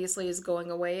that obviously is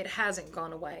going away. It hasn't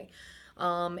gone away.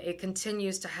 It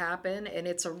continues to happen, and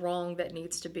it's a wrong that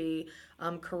needs to be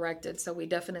corrected. So we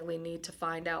definitely need to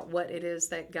find out what it is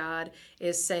that God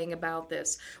is saying about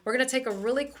this. We're going to take a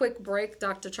really quick break.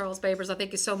 Dr. Charles Babers, I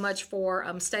thank you so much for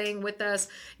staying with us.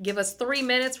 Give us 3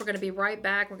 minutes. We're going to be right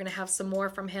back. We're going to have some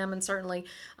more from him, and certainly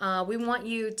we want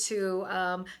you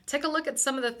to take a look at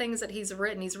some of the things that he's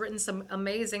written. He's written some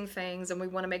amazing things, and we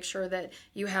want to make sure that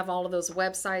you have all of those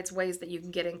websites, ways that you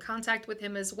can get in contact with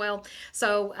him as well.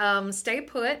 So stay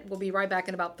put. We'll be right back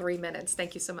in about 3 minutes.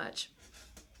 Thank you so much.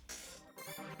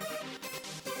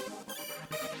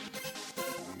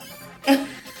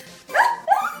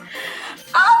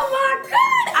 Oh my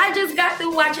God! I just got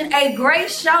through watching a great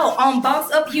show on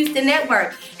Boss Up Houston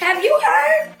Network. Have you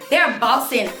heard? They're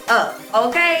bossing up,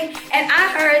 okay? And I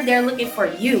heard they're looking for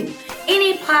you.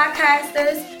 Any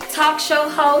podcasters, talk show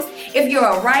hosts, if you're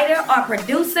a writer or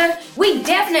producer, we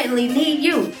definitely need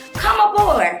you. Come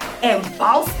aboard and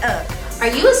boss up. Are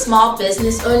you a small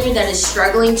business owner that is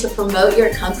struggling to promote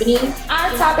your company? Our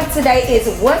topic today is,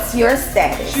 what's your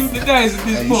status? Shoot the dice at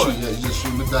this point. You just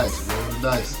shoot the dice. Roll the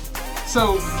dice.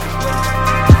 So.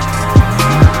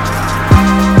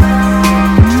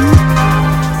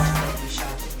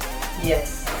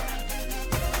 Yes.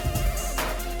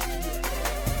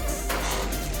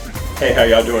 Hey, how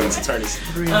y'all doing? It's attorneys.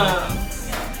 Victoria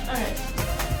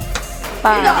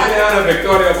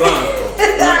Blanco.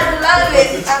 I love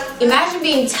it. Imagine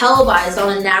being televised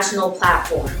on a national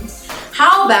platform.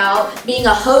 How about being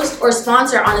a host or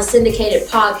sponsor on a syndicated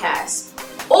podcast?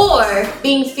 Or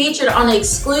being featured on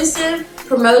exclusive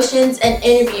promotions and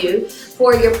interview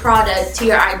for your product to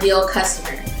your ideal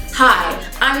customer? Hi,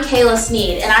 I'm Kayla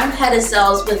Sneed, and I'm head of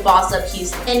sales with Boss Up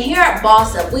Houston. And here at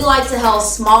Boss Up, we like to help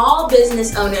small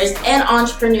business owners and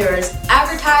entrepreneurs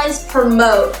advertise,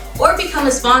 promote, or become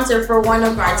a sponsor for one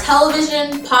of our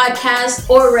television, podcast,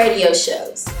 or radio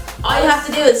shows. All you have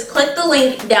to do is click the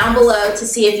link down below to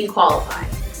see if you qualify.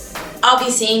 I'll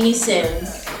be seeing you soon.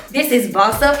 This is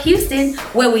Boss Up Houston,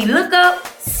 where we look up,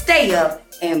 stay up,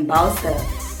 and boss up.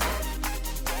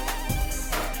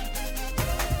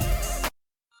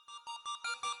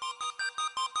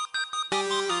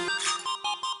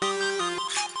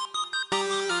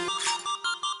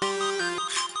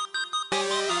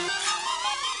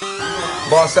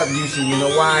 Boss Up Houston, you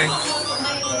know why?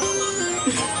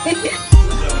 Right here.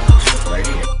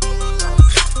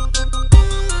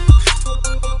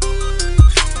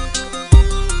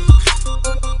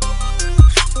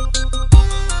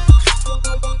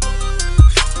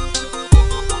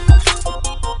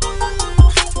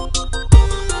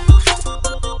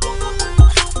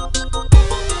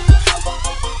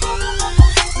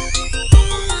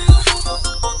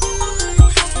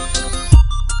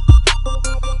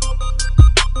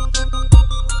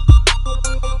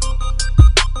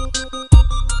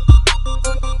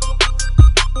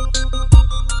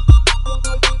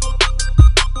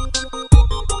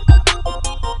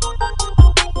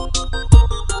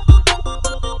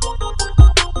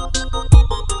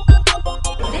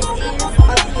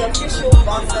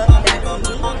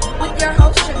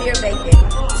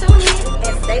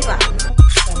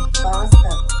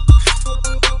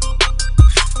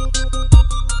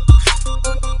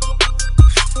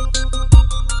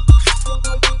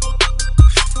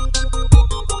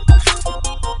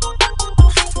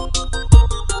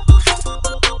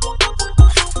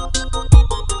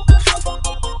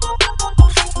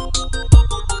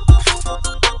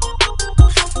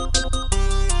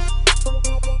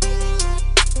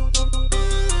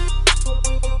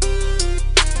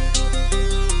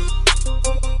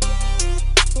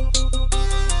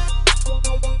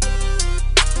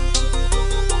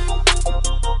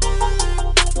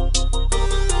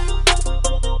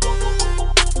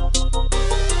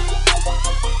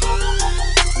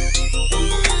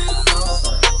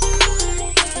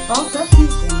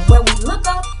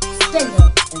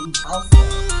 also.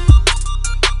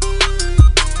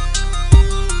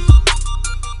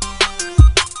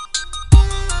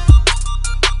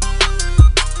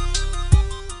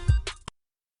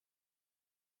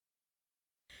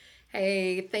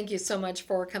 Hey, thank you so much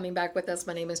for coming back with us.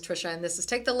 My name is Trisha, and this is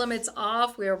Take the Limits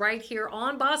Off. We are right here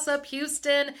on Boss Up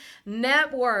Houston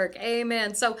Network.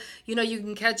 Amen. So, you know, you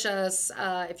can catch us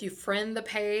if you friend the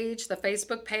page, the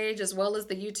Facebook page, as well as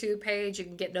the YouTube page. You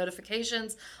can get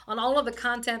notifications on all of the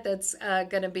content that's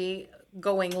going to be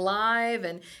going live,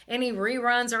 and any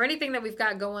reruns or anything that we've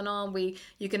got going on,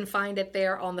 you can find it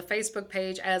there on the Facebook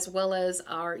page as well as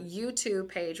our YouTube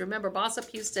page. Remember, Boss Up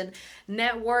Houston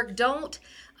Network. Don't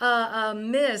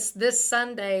miss this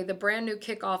Sunday the brand new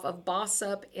kickoff of Boss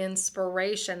Up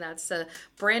Inspiration. That's a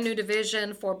brand new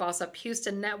division for Boss Up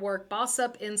Houston Network. Boss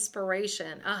Up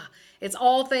Inspiration. It's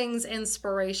all things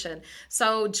inspiration.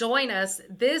 So join us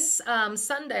this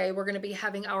Sunday. We're going to be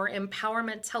having our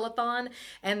Empowerment Telethon,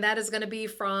 and that is going to be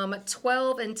from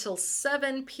 12 until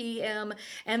 7 p.m.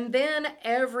 And then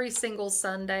every single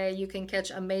Sunday, you can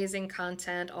catch amazing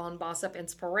content on Boss Up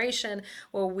Inspiration,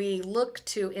 where we look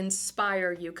to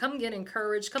inspire you. Come get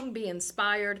encouraged. Come be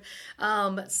inspired.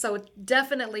 So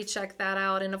definitely check that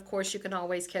out. And of course, you can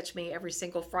always catch me every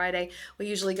single Friday. We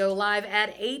usually go live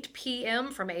at 8 p.m.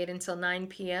 from 8 until 9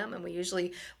 p.m. and we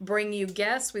usually bring you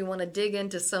guests. We want to dig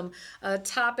into some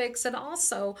topics and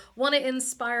also want to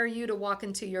inspire you to walk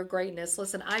into your greatness.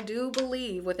 Listen, I do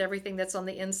believe with everything that's on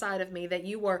the inside of me that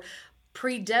you were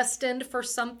predestined for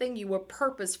something. You were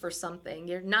purposed for something.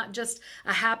 You're not just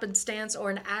a happenstance or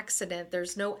an accident.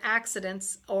 There's no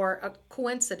accidents or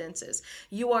coincidences.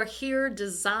 You are here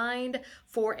designed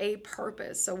for a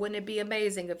purpose. So wouldn't it be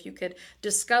amazing if you could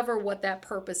discover what that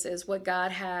purpose is, what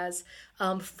God has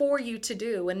for you to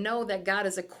do, and know that God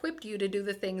has equipped you to do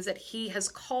the things that He has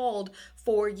called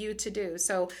for you to do.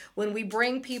 So when we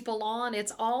bring people on,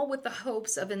 it's all with the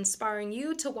hopes of inspiring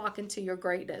you to walk into your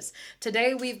greatness.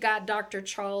 Today we've got Dr.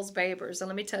 Charles Babers, and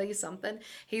let me tell you something.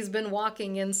 He's been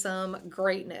walking in some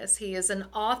greatness. He is an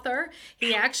author.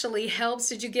 He actually helps.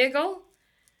 Did you giggle?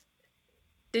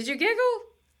 Did you giggle?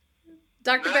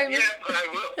 Dr. Babers? Yet, but I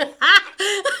will.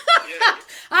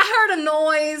 I heard a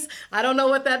noise. I don't know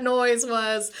what that noise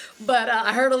was, but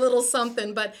I heard a little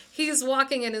something. But he's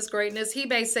walking in his greatness. He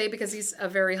may say, because he's a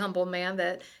very humble man,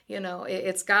 that, you know,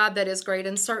 it's God that is great,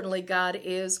 and certainly God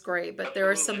is great. But there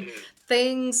are some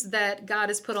things that God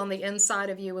has put on the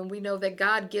inside of you, and we know that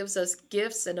God gives us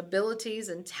gifts and abilities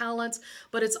and talents,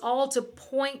 but it's all to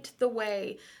point the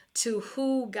way to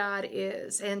who God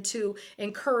is and to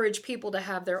encourage people to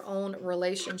have their own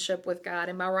relationship with God.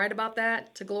 Am I right about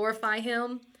that? To glorify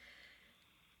Him?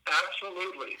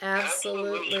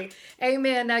 Absolutely.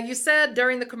 Amen. Now, you said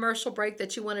during the commercial break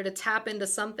that you wanted to tap into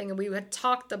something, and we had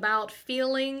talked about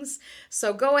feelings.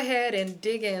 So go ahead and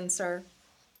dig in, sir.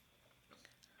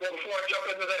 Well, before I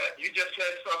jump into that, you just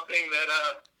said something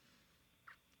that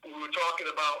we were talking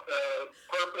about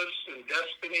purpose and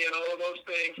destiny and all of those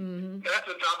things. Mm-hmm. That's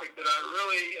a topic that I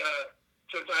really,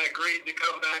 since I agreed to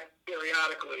come back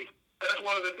periodically, that's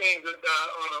one of the things that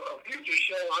on a future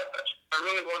show I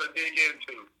really want to dig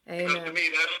into. Amen. Because to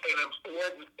me, that's an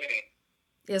important thing.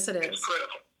 Yes, it is. It's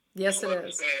critical. Yes, it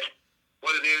is.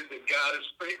 What it is that God has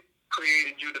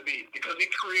created you to be. Because He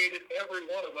created every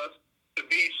one of us to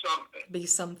be something. Be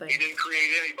something. He didn't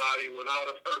create anybody without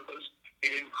a purpose. He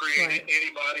didn't create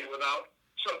anybody without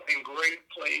something great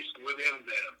placed within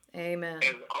them. Amen.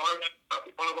 And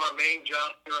one of our main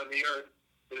jobs here on the earth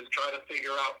is trying to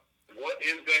figure out what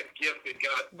is that gift that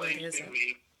God placed in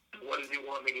me, and what does He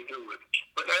want me to do with it.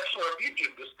 But that's for a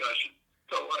future discussion.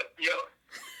 So,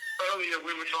 earlier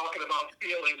we were talking about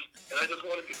feelings, and I just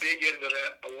wanted to dig into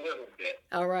that a little bit.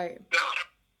 All right.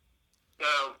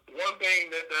 Now, one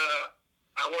thing that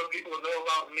I want people to know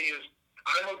about me is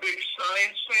I'm a big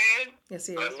science fan. Yes,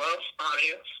 he is. I love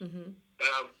science. Mm-hmm.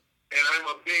 And I'm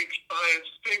a big science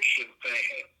fiction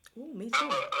fan. Ooh, me too. I'm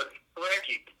a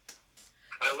Trekkie.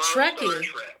 I love Trekkie. Star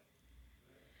Trek.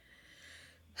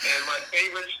 And my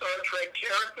favorite Star Trek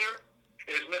character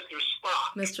is Mr.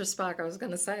 Spock. Mr. Spock, I was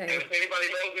going to say. And if anybody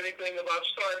knows anything about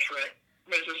Star Trek,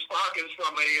 Mr. Spock is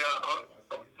from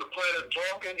the planet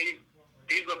Vulcan.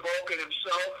 He's a Vulcan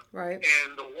himself. Right.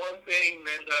 And the one thing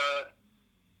that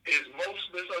is most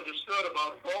misunderstood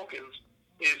about Vulcans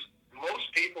is most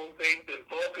people think that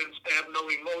Vulcans have no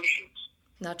emotions.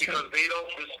 Not true. Because they don't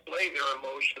display their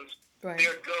emotions. Right.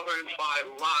 They're governed by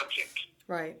logic.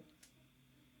 Right.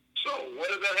 So what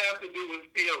does that have to do with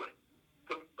feeling?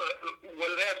 What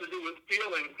it has to do with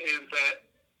feeling is that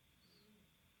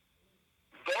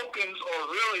Vulcans are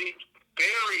really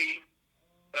very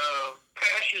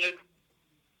passionate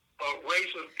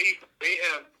race of people. They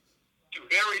have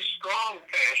very strong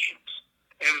passions.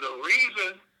 And the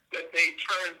reason that they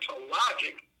turned to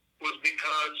logic was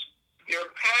because their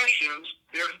passions,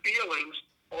 their feelings,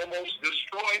 almost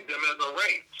destroyed them as a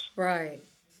race. Right.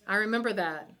 I remember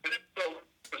that. And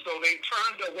so they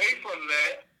turned away from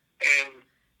that, and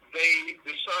they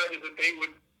decided that they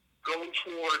would go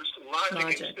towards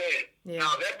logic instead. Yeah.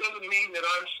 Now, that doesn't mean that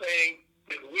I'm saying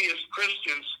that we as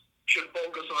Christians should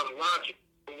focus on logic.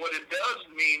 But what it does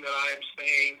mean that I'm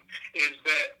saying is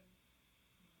that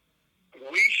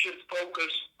we should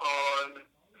focus on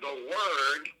the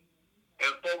word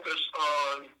and focus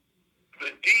on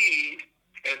the deed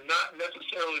and not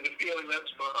necessarily the feeling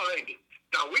that's behind it.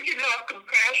 Now, we can have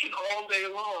compassion all day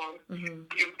long. Mm-hmm.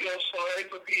 We can feel sorry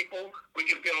for people. We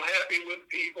can feel happy with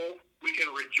people. We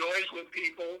can rejoice with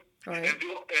people and have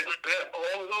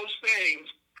all of those things.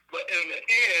 But in the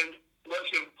end, what's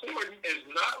important is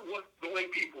not what the way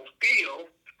people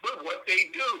feel, but what they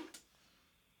do.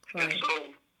 Right. And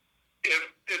so if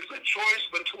it's a choice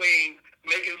between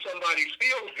making somebody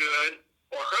feel good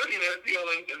or hurting their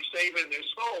feelings and saving their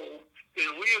soul,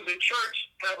 then we as a church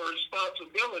have a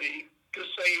responsibility to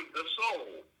save the soul,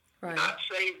 not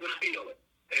save the feeling.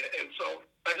 And so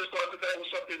I just thought that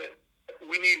was something that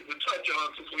we needed to touch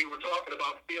on since we were talking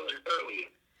about feelings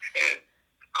earlier. And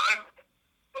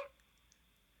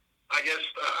I guess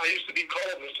I used to be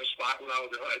called Mr. Spock when I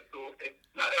was in high school,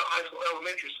 not high school,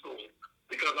 elementary school,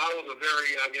 because I was a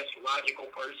very, logical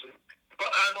person.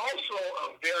 But I'm also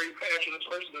a very passionate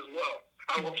person as well.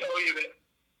 I will tell you that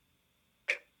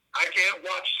I can't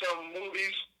watch some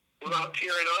movies without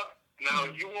tearing up. Now,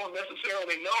 you won't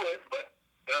necessarily know it, but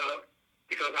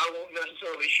because I won't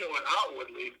necessarily show it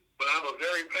outwardly, but I'm a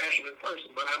very passionate person.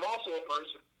 But I'm also a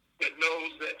person that knows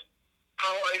that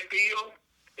how I feel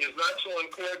is not so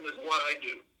important as what I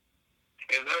do.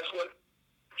 And that's what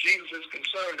Jesus is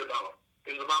concerned about,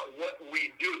 is about what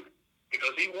we do.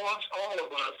 Because he wants all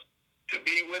of us to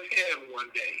be with him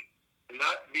one day and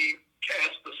not be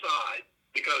cast aside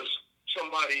because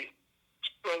somebody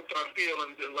stroked our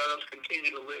feelings and let us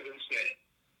continue to live in sin.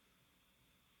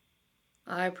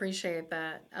 I appreciate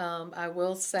that. I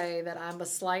will say that I'm a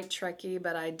slight Trekkie,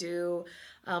 but I do,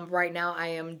 right now I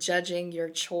am judging your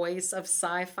choice of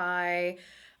sci-fi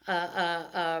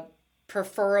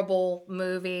preferable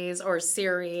movies or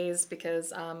series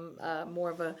because I'm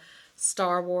more of a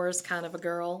Star Wars kind of a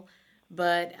girl.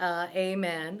 But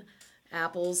amen.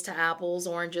 Apples to apples,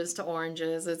 oranges to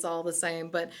oranges, it's all the same.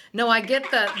 But no, I get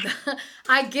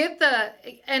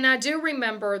and I do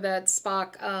remember that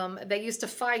Spock, they used to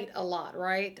fight a lot,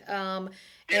 right?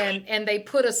 And they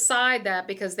put aside that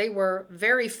because they were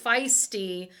very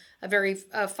feisty, a very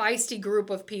feisty group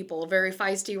of people, a very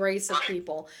feisty race of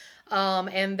people.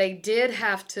 And they did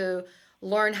have to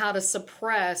learn how to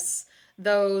suppress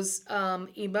those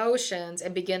emotions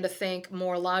and begin to think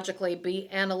more logically, be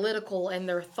analytical in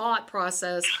their thought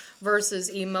process versus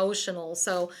emotional.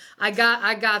 So I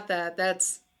got that.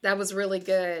 That was really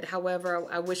good. However,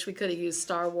 I wish we could have used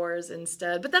Star Wars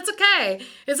instead, but that's okay.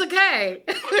 It's okay.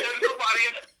 But there's nobody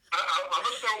I'm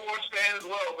a Star Wars fan as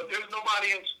well, but there's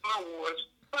nobody in Star Wars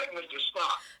like Mr.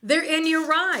 Spock. And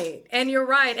you're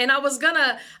right. And I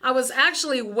was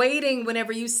actually waiting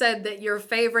whenever you said that your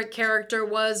favorite character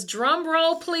was, drum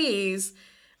roll please.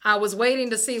 I was waiting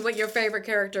to see what your favorite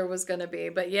character was going to be.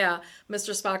 But yeah,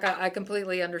 Mr. Spock, I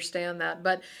completely understand that.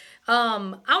 But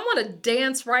I want to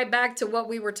dance right back to what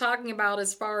we were talking about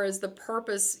as far as the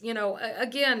purpose. You know,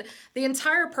 again, the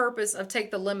entire purpose of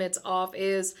Take the Limits Off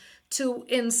is to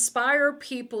inspire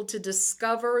people to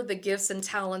discover the gifts and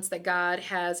talents that God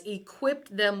has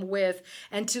equipped them with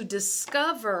and to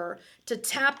discover, to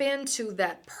tap into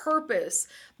that purpose.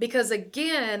 Because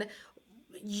again,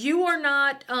 you are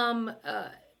not, how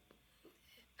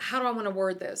do I want to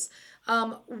word this?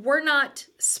 We're not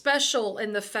special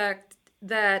in the fact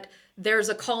that there's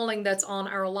a calling that's on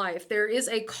our life. There is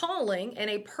a calling and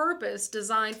a purpose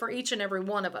designed for each and every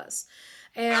one of us.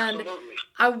 And absolutely.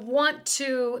 I want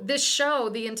to, this show,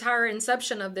 the entire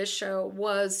inception of this show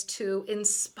was to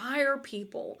inspire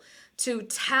people to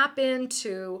tap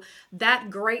into that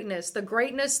greatness, the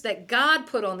greatness that God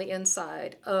put on the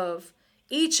inside of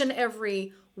each and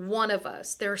every one of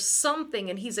us. There's something,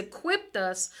 and he's equipped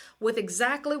us with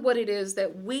exactly what it is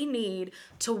that we need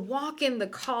to walk in the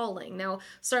calling. Now,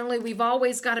 certainly we've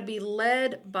always got to be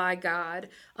led by God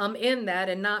in that,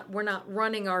 and we're not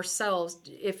running ourselves,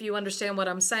 if you understand what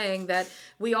I'm saying, that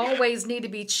we always need to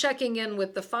be checking in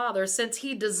with the Father. Since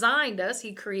he designed us,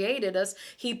 he created us,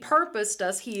 he purposed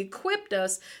us, he equipped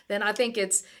us, then I think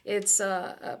it's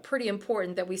pretty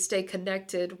important that we stay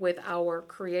connected with our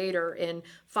Creator and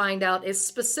find out,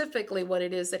 especially specifically what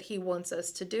it is that he wants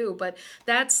us to do. But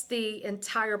that's the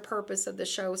entire purpose of the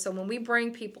show. So when we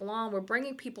bring people on, we're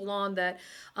bringing people on that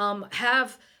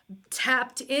have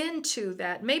tapped into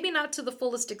that, maybe not to the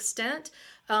fullest extent,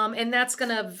 and that's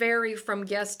going to vary from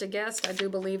guest to guest. I do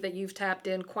believe that you've tapped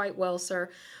in quite well, sir.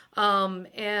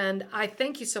 And I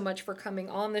thank you so much for coming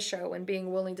on the show and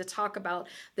being willing to talk about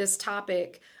this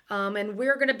topic. And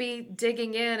we're going to be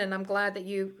digging in, and I'm glad that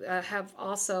you have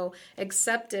also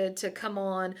accepted to come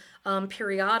on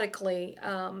periodically.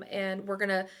 And we're going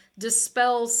to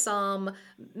dispel some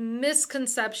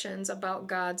misconceptions about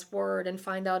God's word and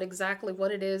find out exactly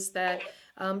what it is that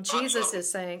Jesus is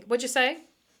saying. What'd you say?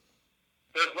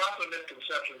 There's lots of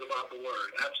misconceptions about the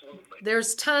word, absolutely.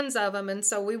 There's tons of them, and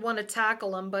so we want to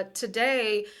tackle them. But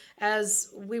today,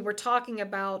 as we were talking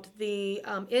about the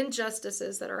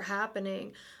injustices that are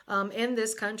happening in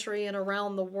this country and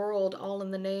around the world, all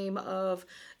in the name of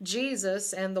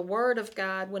Jesus and the Word of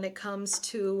God when it comes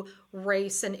to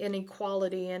race and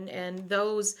inequality and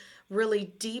those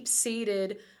really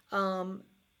deep-seated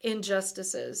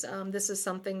injustices. This is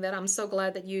something that I'm so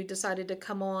glad that you decided to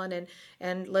come on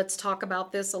and let's talk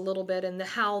about this a little bit and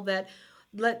how that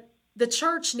the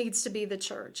church needs to be the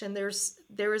church, and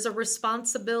there is a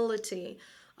responsibility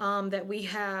that we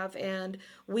have, and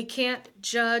we can't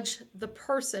judge the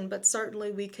person, but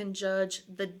certainly we can judge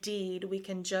the deed. We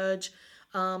can judge,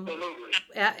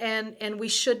 and we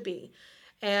should be.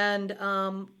 And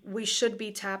we should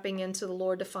be tapping into the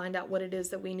Lord to find out what it is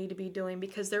that we need to be doing,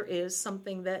 because there is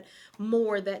something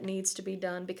more that needs to be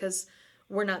done, because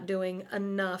we're not doing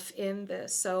enough in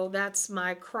this. So that's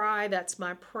my cry, that's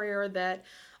my prayer, that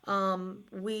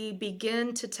we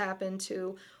begin to tap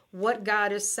into what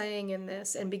God is saying in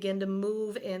this and begin to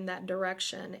move in that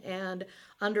direction and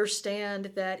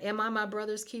understand that, am I my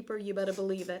brother's keeper? You better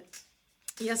believe it.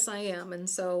 Yes, I am. And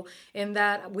so in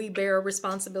that, we bear a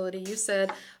responsibility. You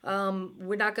said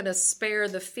we're not going to spare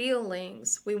the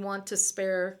feelings. We want to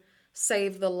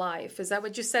save the life. Is that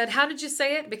what you said? How did you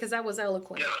say it? Because that was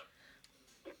eloquent.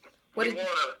 Yeah. We want to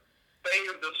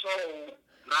save the soul,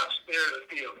 not spare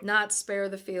the feelings. Not spare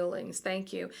the feelings.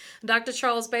 Thank you. Dr.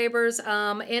 Charles Babers,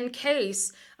 in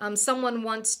case someone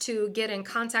wants to get in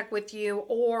contact with you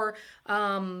or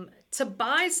to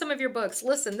buy some of your books.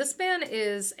 Listen, this man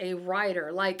is a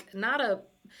writer,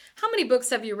 how many books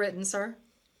have you written, sir?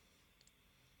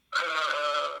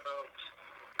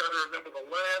 Trying to remember the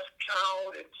last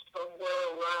count. It's somewhere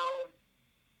around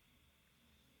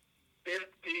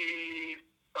 55,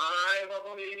 I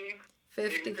believe.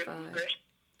 55.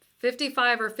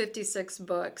 55 or 56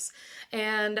 books.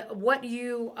 And what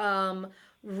you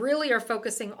really are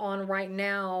focusing on right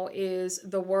now is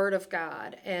the Word of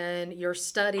God and your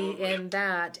study in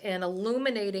that and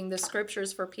illuminating the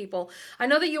scriptures for people. I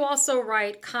know that you also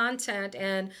write content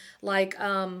and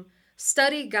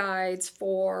study guides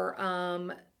for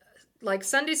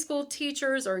Sunday school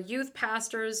teachers or youth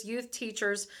pastors, youth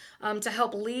teachers, to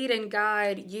help lead and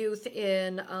guide youth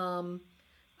in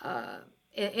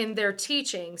their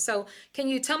teaching. So can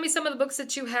you tell me some of the books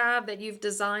that you have that you've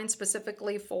designed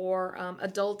specifically for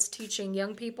adults teaching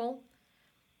young people?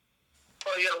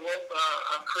 Oh, yeah. Well,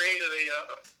 I've created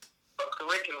a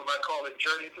curriculum. I call it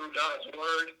Journey Through God's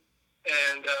Word.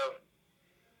 And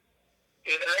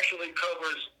it actually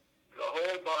covers the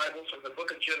whole Bible from the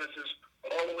book of Genesis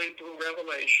all the way through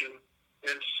Revelation.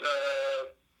 It's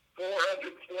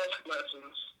 400 plus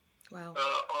lessons. Wow.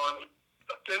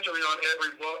 Essentially on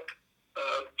every book.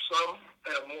 Some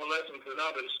have more lessons than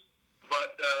others,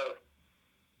 but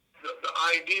the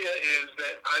idea is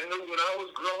that I knew when I was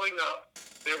growing up,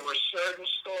 there were certain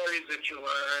stories that you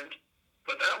learned,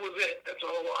 but that was it. That's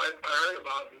all I heard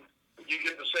about. You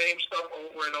get the same stuff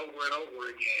over and over and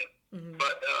over again. Mm-hmm.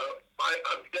 But my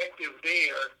objective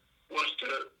there was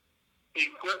to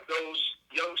equip those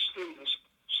young students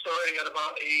starting at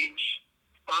about age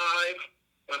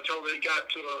 5 until they got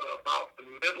to about the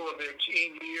middle of their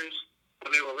teen years, when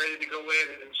they were ready to go in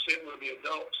and sit with the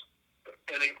adults,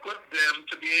 and equip them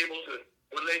to be able to,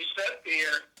 when they sat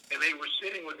there and they were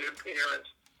sitting with their parents,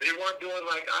 they weren't doing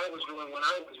like I was doing when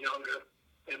I was younger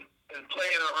and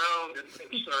playing around in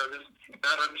service,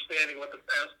 not understanding what the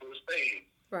pastor was saying.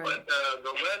 Right. But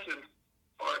the lessons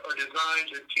are designed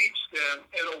to teach them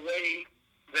in a way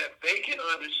that they can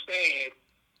understand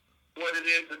what it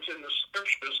is that's in the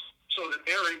scriptures, so that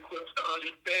they're equipped to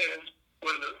understand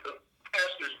when the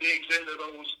pastor digs into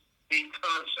those deep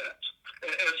concepts.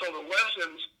 And so the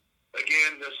lessons,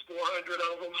 again, there's 400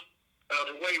 of them.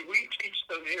 The way we teach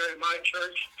them here in my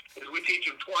church is we teach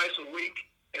them twice a week.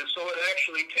 And so it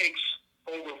actually takes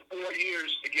over 4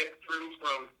 years to get through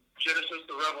from Genesis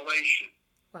to Revelation.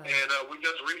 Wow. And we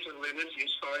just recently, this year,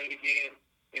 started again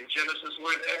in Genesis.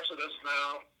 We're in Exodus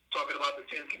now, talking about the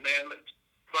Ten Commandments.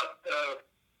 But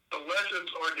the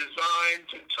lessons are designed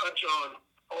to touch on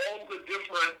all the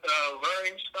different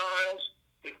learning styles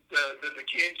that the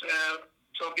kids have.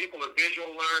 Some people are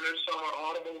visual learners, some are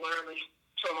audible learners,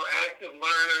 some are active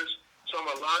learners, some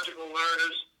are logical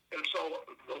learners. And so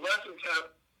the lessons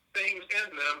have things in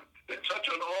them that touch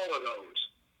on all of those.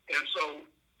 And so,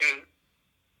 and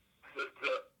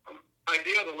the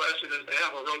idea of the lesson is to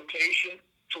have a rotation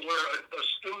to where a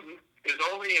student is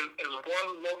only in one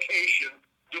location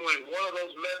doing one of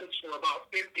those methods for about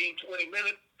 15, 20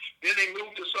 minutes, then they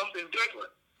move to something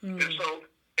different. And so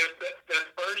if that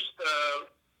first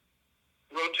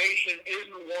rotation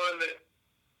isn't one that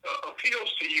appeals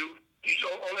to you, you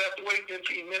don't only have to wait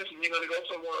 15 minutes and you're going to go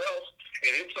somewhere else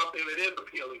and hit something that is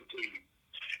appealing to you.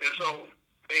 And so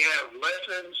they have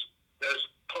lessons, there's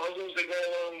puzzles that go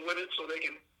along with it so they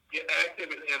can get active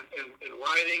in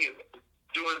writing and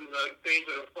doing things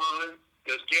that are fun.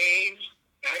 There's games,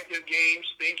 active games,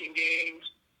 thinking games.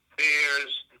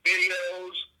 There's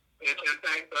videos. In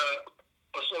fact,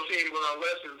 associated with our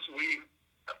lessons,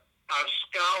 I've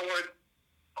scoured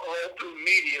all through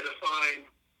media to find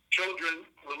children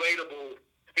relatable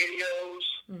videos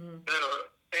that are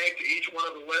tagged to each one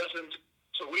of the lessons.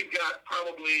 So we've got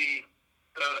probably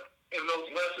in those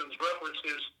lessons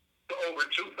references to over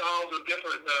 2,000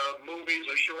 different movies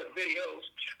or short videos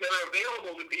that are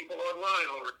available to people online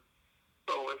already.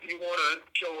 So if you want to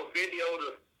show a video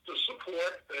to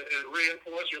support and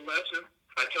reinforce your lesson,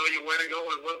 I tell you where to go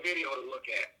and what video to look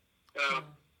at.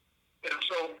 And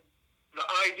so the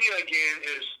idea again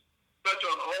is touch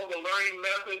on all the learning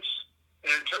methods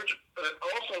and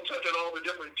also touch on all the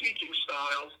different teaching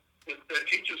styles that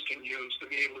teachers can use to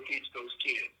be able to teach those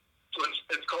kids. So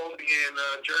it's called again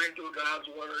Journey Through God's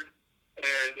Word,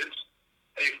 and it's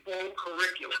a full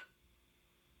curriculum.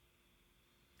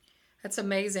 That's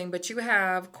amazing, but you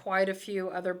have quite a few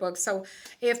other books. So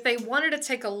if they wanted to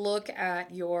take a look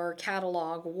at your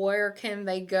catalog, where can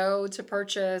they go to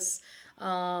purchase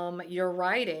your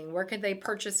writing? Where can they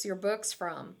purchase your books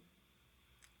from?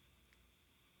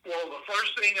 Well, the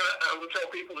first thing I would tell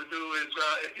people to do is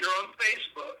if you're on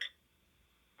Facebook,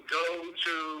 go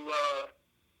to,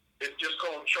 it's just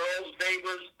called Charles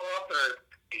Baber's Author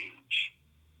page.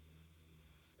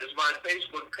 It's my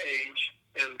Facebook page,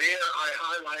 and there I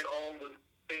highlight all the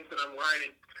things that I'm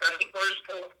writing. That's the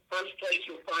first place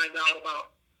you'll find out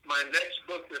about my next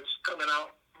book that's coming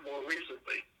out more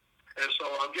recently. And so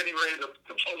I'm getting ready to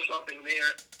post something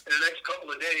there in the next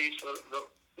couple of days for the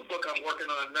book I'm working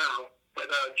on now. But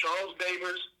Charles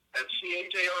Baber's, at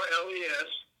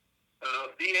CHARLES,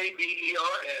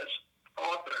 BABERS,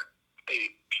 author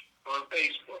page on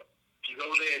Facebook. If you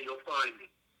go there, you'll find me.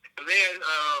 And then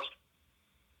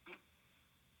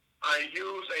I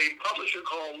use a publisher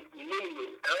called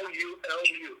Lulu,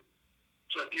 Lulu.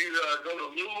 So if you go to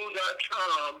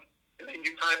lulu.com and then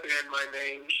you type in my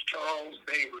name, Charles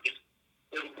Babers,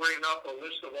 it'll bring up a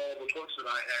list of all the books that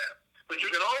I have. But you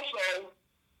can also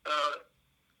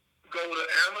go to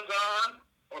Amazon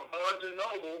or Barnes &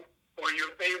 Noble or your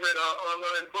favorite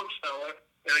online bookseller,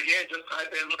 and again, just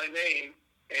type in my name,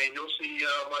 and you'll see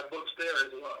my books there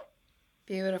as well.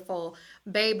 Beautiful.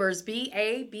 Babers,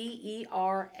 Babers,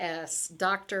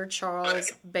 Dr.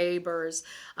 Charles Babers.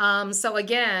 So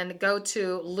again, go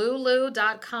to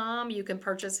lulu.com. You can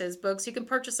purchase his books. You can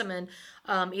purchase them in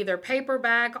either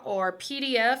paperback or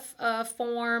PDF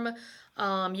form.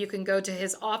 You can go to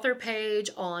his author page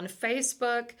on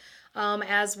Facebook,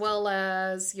 as well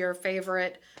as your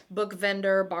favorite book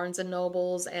vendor, Barnes &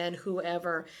 Nobles, and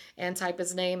whoever, and type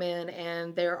his name in,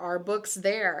 and there are books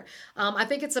there. I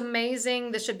think it's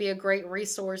amazing. This should be a great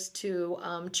resource to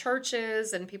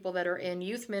churches and people that are in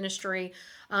youth ministry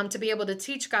to be able to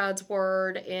teach God's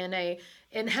Word and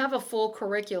have a full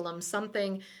curriculum,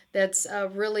 something that's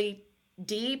really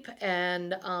deep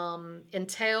and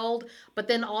entailed, but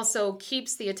then also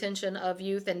keeps the attention of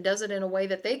youth and does it in a way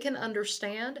that they can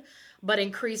understand, but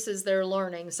increases their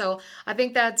learning. So I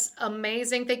think that's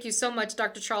amazing. Thank you so much,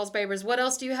 Dr. Charles Babers. What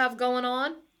else do you have going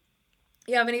on?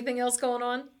 You have anything else going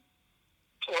on?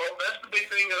 Well, that's the big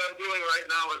thing that I'm doing right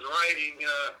now is writing.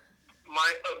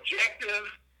 My objective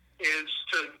is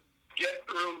to get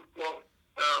through,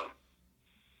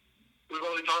 we've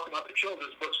only talked about the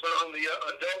children's books, but on the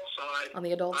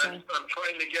adult side, I'm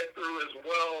trying to get through as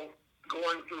well,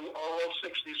 going through all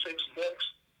 66 books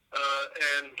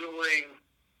and doing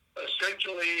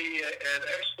essentially an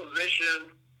exposition,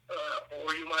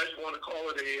 or you might want to call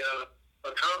it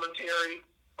a commentary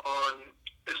on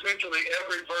essentially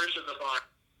every verse in the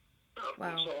Bible.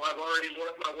 Wow. So I've already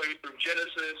worked my way through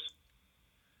Genesis,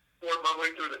 worked my way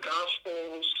through the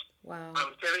Gospels. Wow.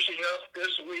 I'm finishing up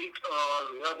this week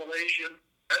on Revelation.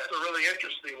 That's a really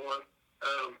interesting one.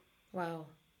 Wow.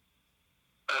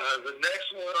 The next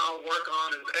one I'll work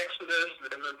on is Exodus,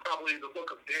 and then probably the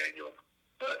book of Daniel.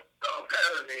 But the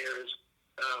pattern here is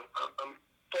I'm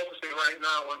focusing right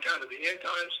now on kind of the end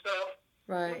time stuff.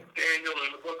 Right. Daniel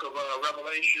and the book of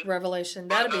Revelation. Revelation.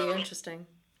 That'd be interesting.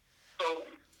 So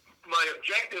my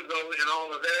objective, though, in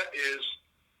all of that is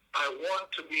I want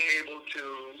to be able to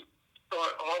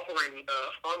start offering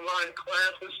online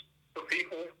classes for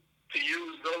people to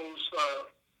use those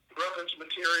reference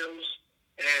materials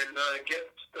and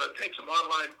take some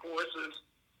online courses,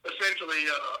 essentially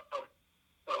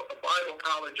a Bible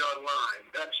college online.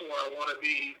 That's where I want to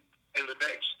be in the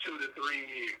next 2 to 3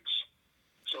 years.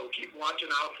 So keep watching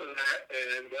out for that,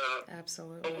 and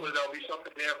absolutely, hopefully there'll be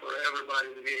something there for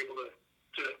everybody to be able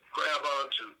to grab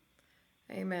onto.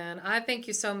 Amen. I thank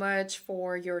you so much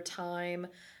for your time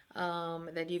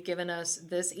that you've given us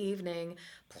this evening.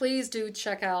 Please do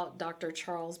check out Dr.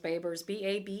 Charles Babers,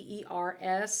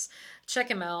 Babers. Check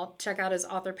him out. Check out his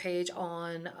author page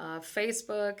on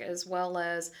Facebook, as well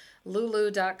as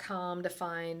lulu.com to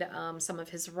find some of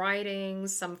his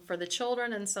writings, some for the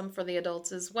children and some for the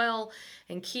adults as well.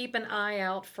 And keep an eye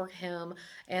out for him.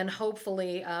 And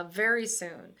hopefully very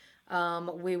soon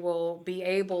we will be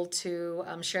able to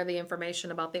share the information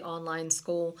about the online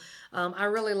school. I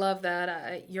really love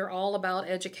that. You're all about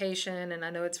education, and I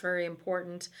know it's very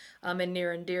important and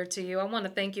near and dear to you. I want to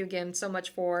thank you again so much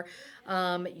for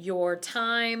your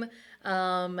time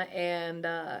and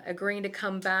agreeing to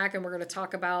come back, and we're going to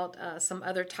talk about some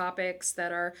other topics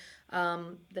that are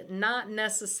that not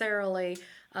necessarily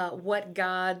what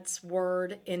God's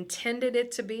word intended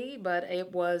it to be, but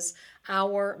it was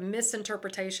our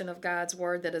misinterpretation of God's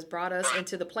word that has brought us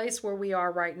into the place where we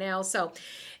are right now. So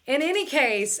in any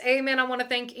case, amen, I want to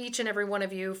thank each and every one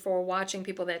of you for watching,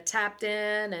 people that tapped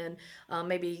in and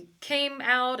maybe came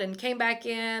out and came back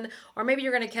in, or maybe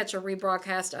you're going to catch a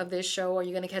rebroadcast of this show, or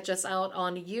you're going to catch us out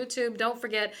on YouTube. Don't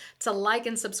forget to like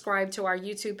and subscribe to our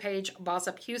YouTube page, Boss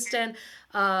Up Houston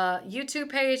YouTube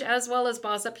page, as well as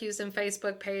Boss Up Houston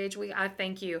Facebook page. I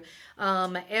thank you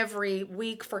every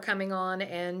week for coming on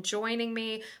and joining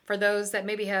me. For those that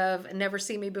maybe have never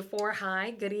seen me before,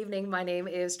 hi, good evening. My name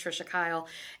is Trisha Kyle,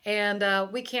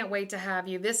 and we can't wait to have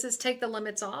you. This is Take the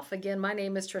Limits Off. Again, my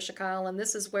name is Trisha Kyle, and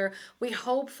this is where we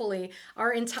hopefully,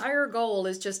 our entire goal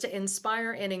is just to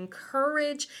inspire and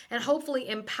encourage and hopefully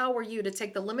empower you to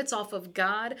take the limits off of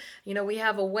God. You know, we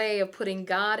have a way of putting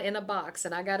God in a box,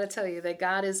 and I got to tell you that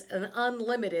God is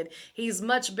unlimited. He's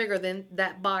much bigger than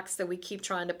that box that we keep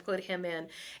trying to put him in.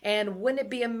 And wouldn't it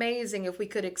be amazing if we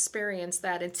could experience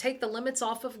that and take the limits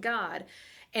off of God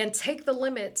and take the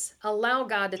limits, allow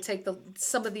God to take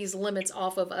some of these limits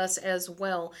off of us as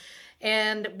well.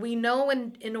 And we know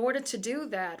in order to do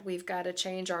that, we've got to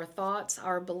change our thoughts,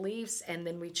 our beliefs, and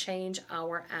then we change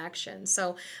our actions.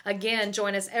 So again,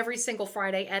 join us every single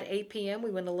Friday at 8 p.m.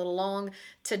 We went a little long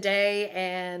today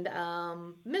and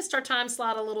missed our time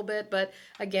slot a little bit. But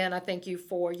again, I thank you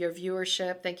for your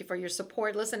viewership. Thank you for your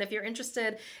support. Listen, if you're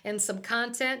interested in some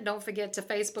content, don't forget to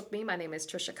Facebook me. My name is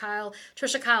Trisha Kyle.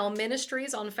 Trisha Kyle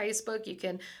Ministries on Facebook. You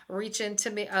can reach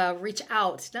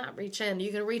out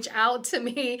to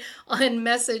me and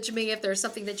message me if there's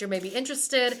something that you're maybe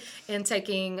interested in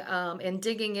taking and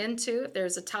digging into, if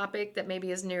there's a topic that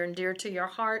maybe is near and dear to your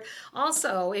heart.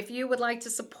 Also, if you would like to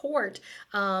support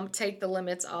Take the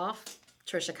Limits Off,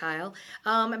 Trisha Kyle,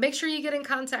 make sure you get in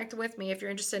contact with me if you're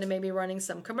interested in maybe running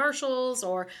some commercials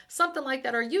or something like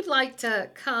that, or you'd like to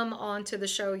come on to the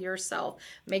show yourself.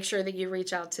 Make sure that you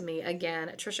reach out to me again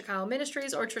at Trisha Kyle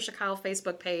Ministries or Trisha Kyle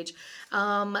Facebook page.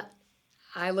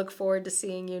 I look forward to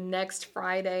seeing you next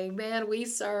Friday. Man, we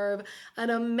serve an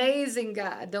amazing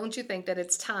God. Don't you think that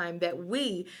it's time that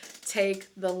we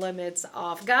take the limits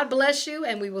off? God bless you,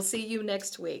 and we will see you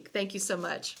next week. Thank you so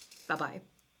much. Bye-bye.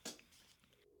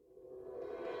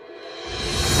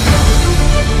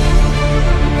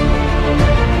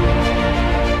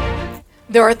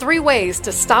 There are 3 ways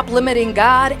to stop limiting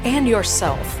God and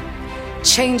yourself.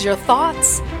 Change your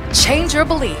thoughts, change your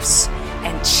beliefs,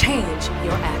 and change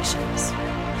your actions.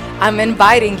 I'm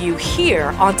inviting you here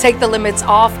on Take the Limits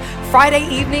Off, Friday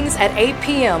evenings at 8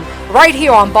 p.m. right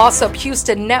here on Boss Up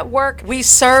Houston Network. We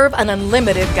serve an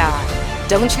unlimited God.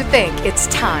 Don't you think it's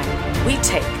time we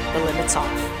take the limits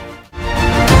off?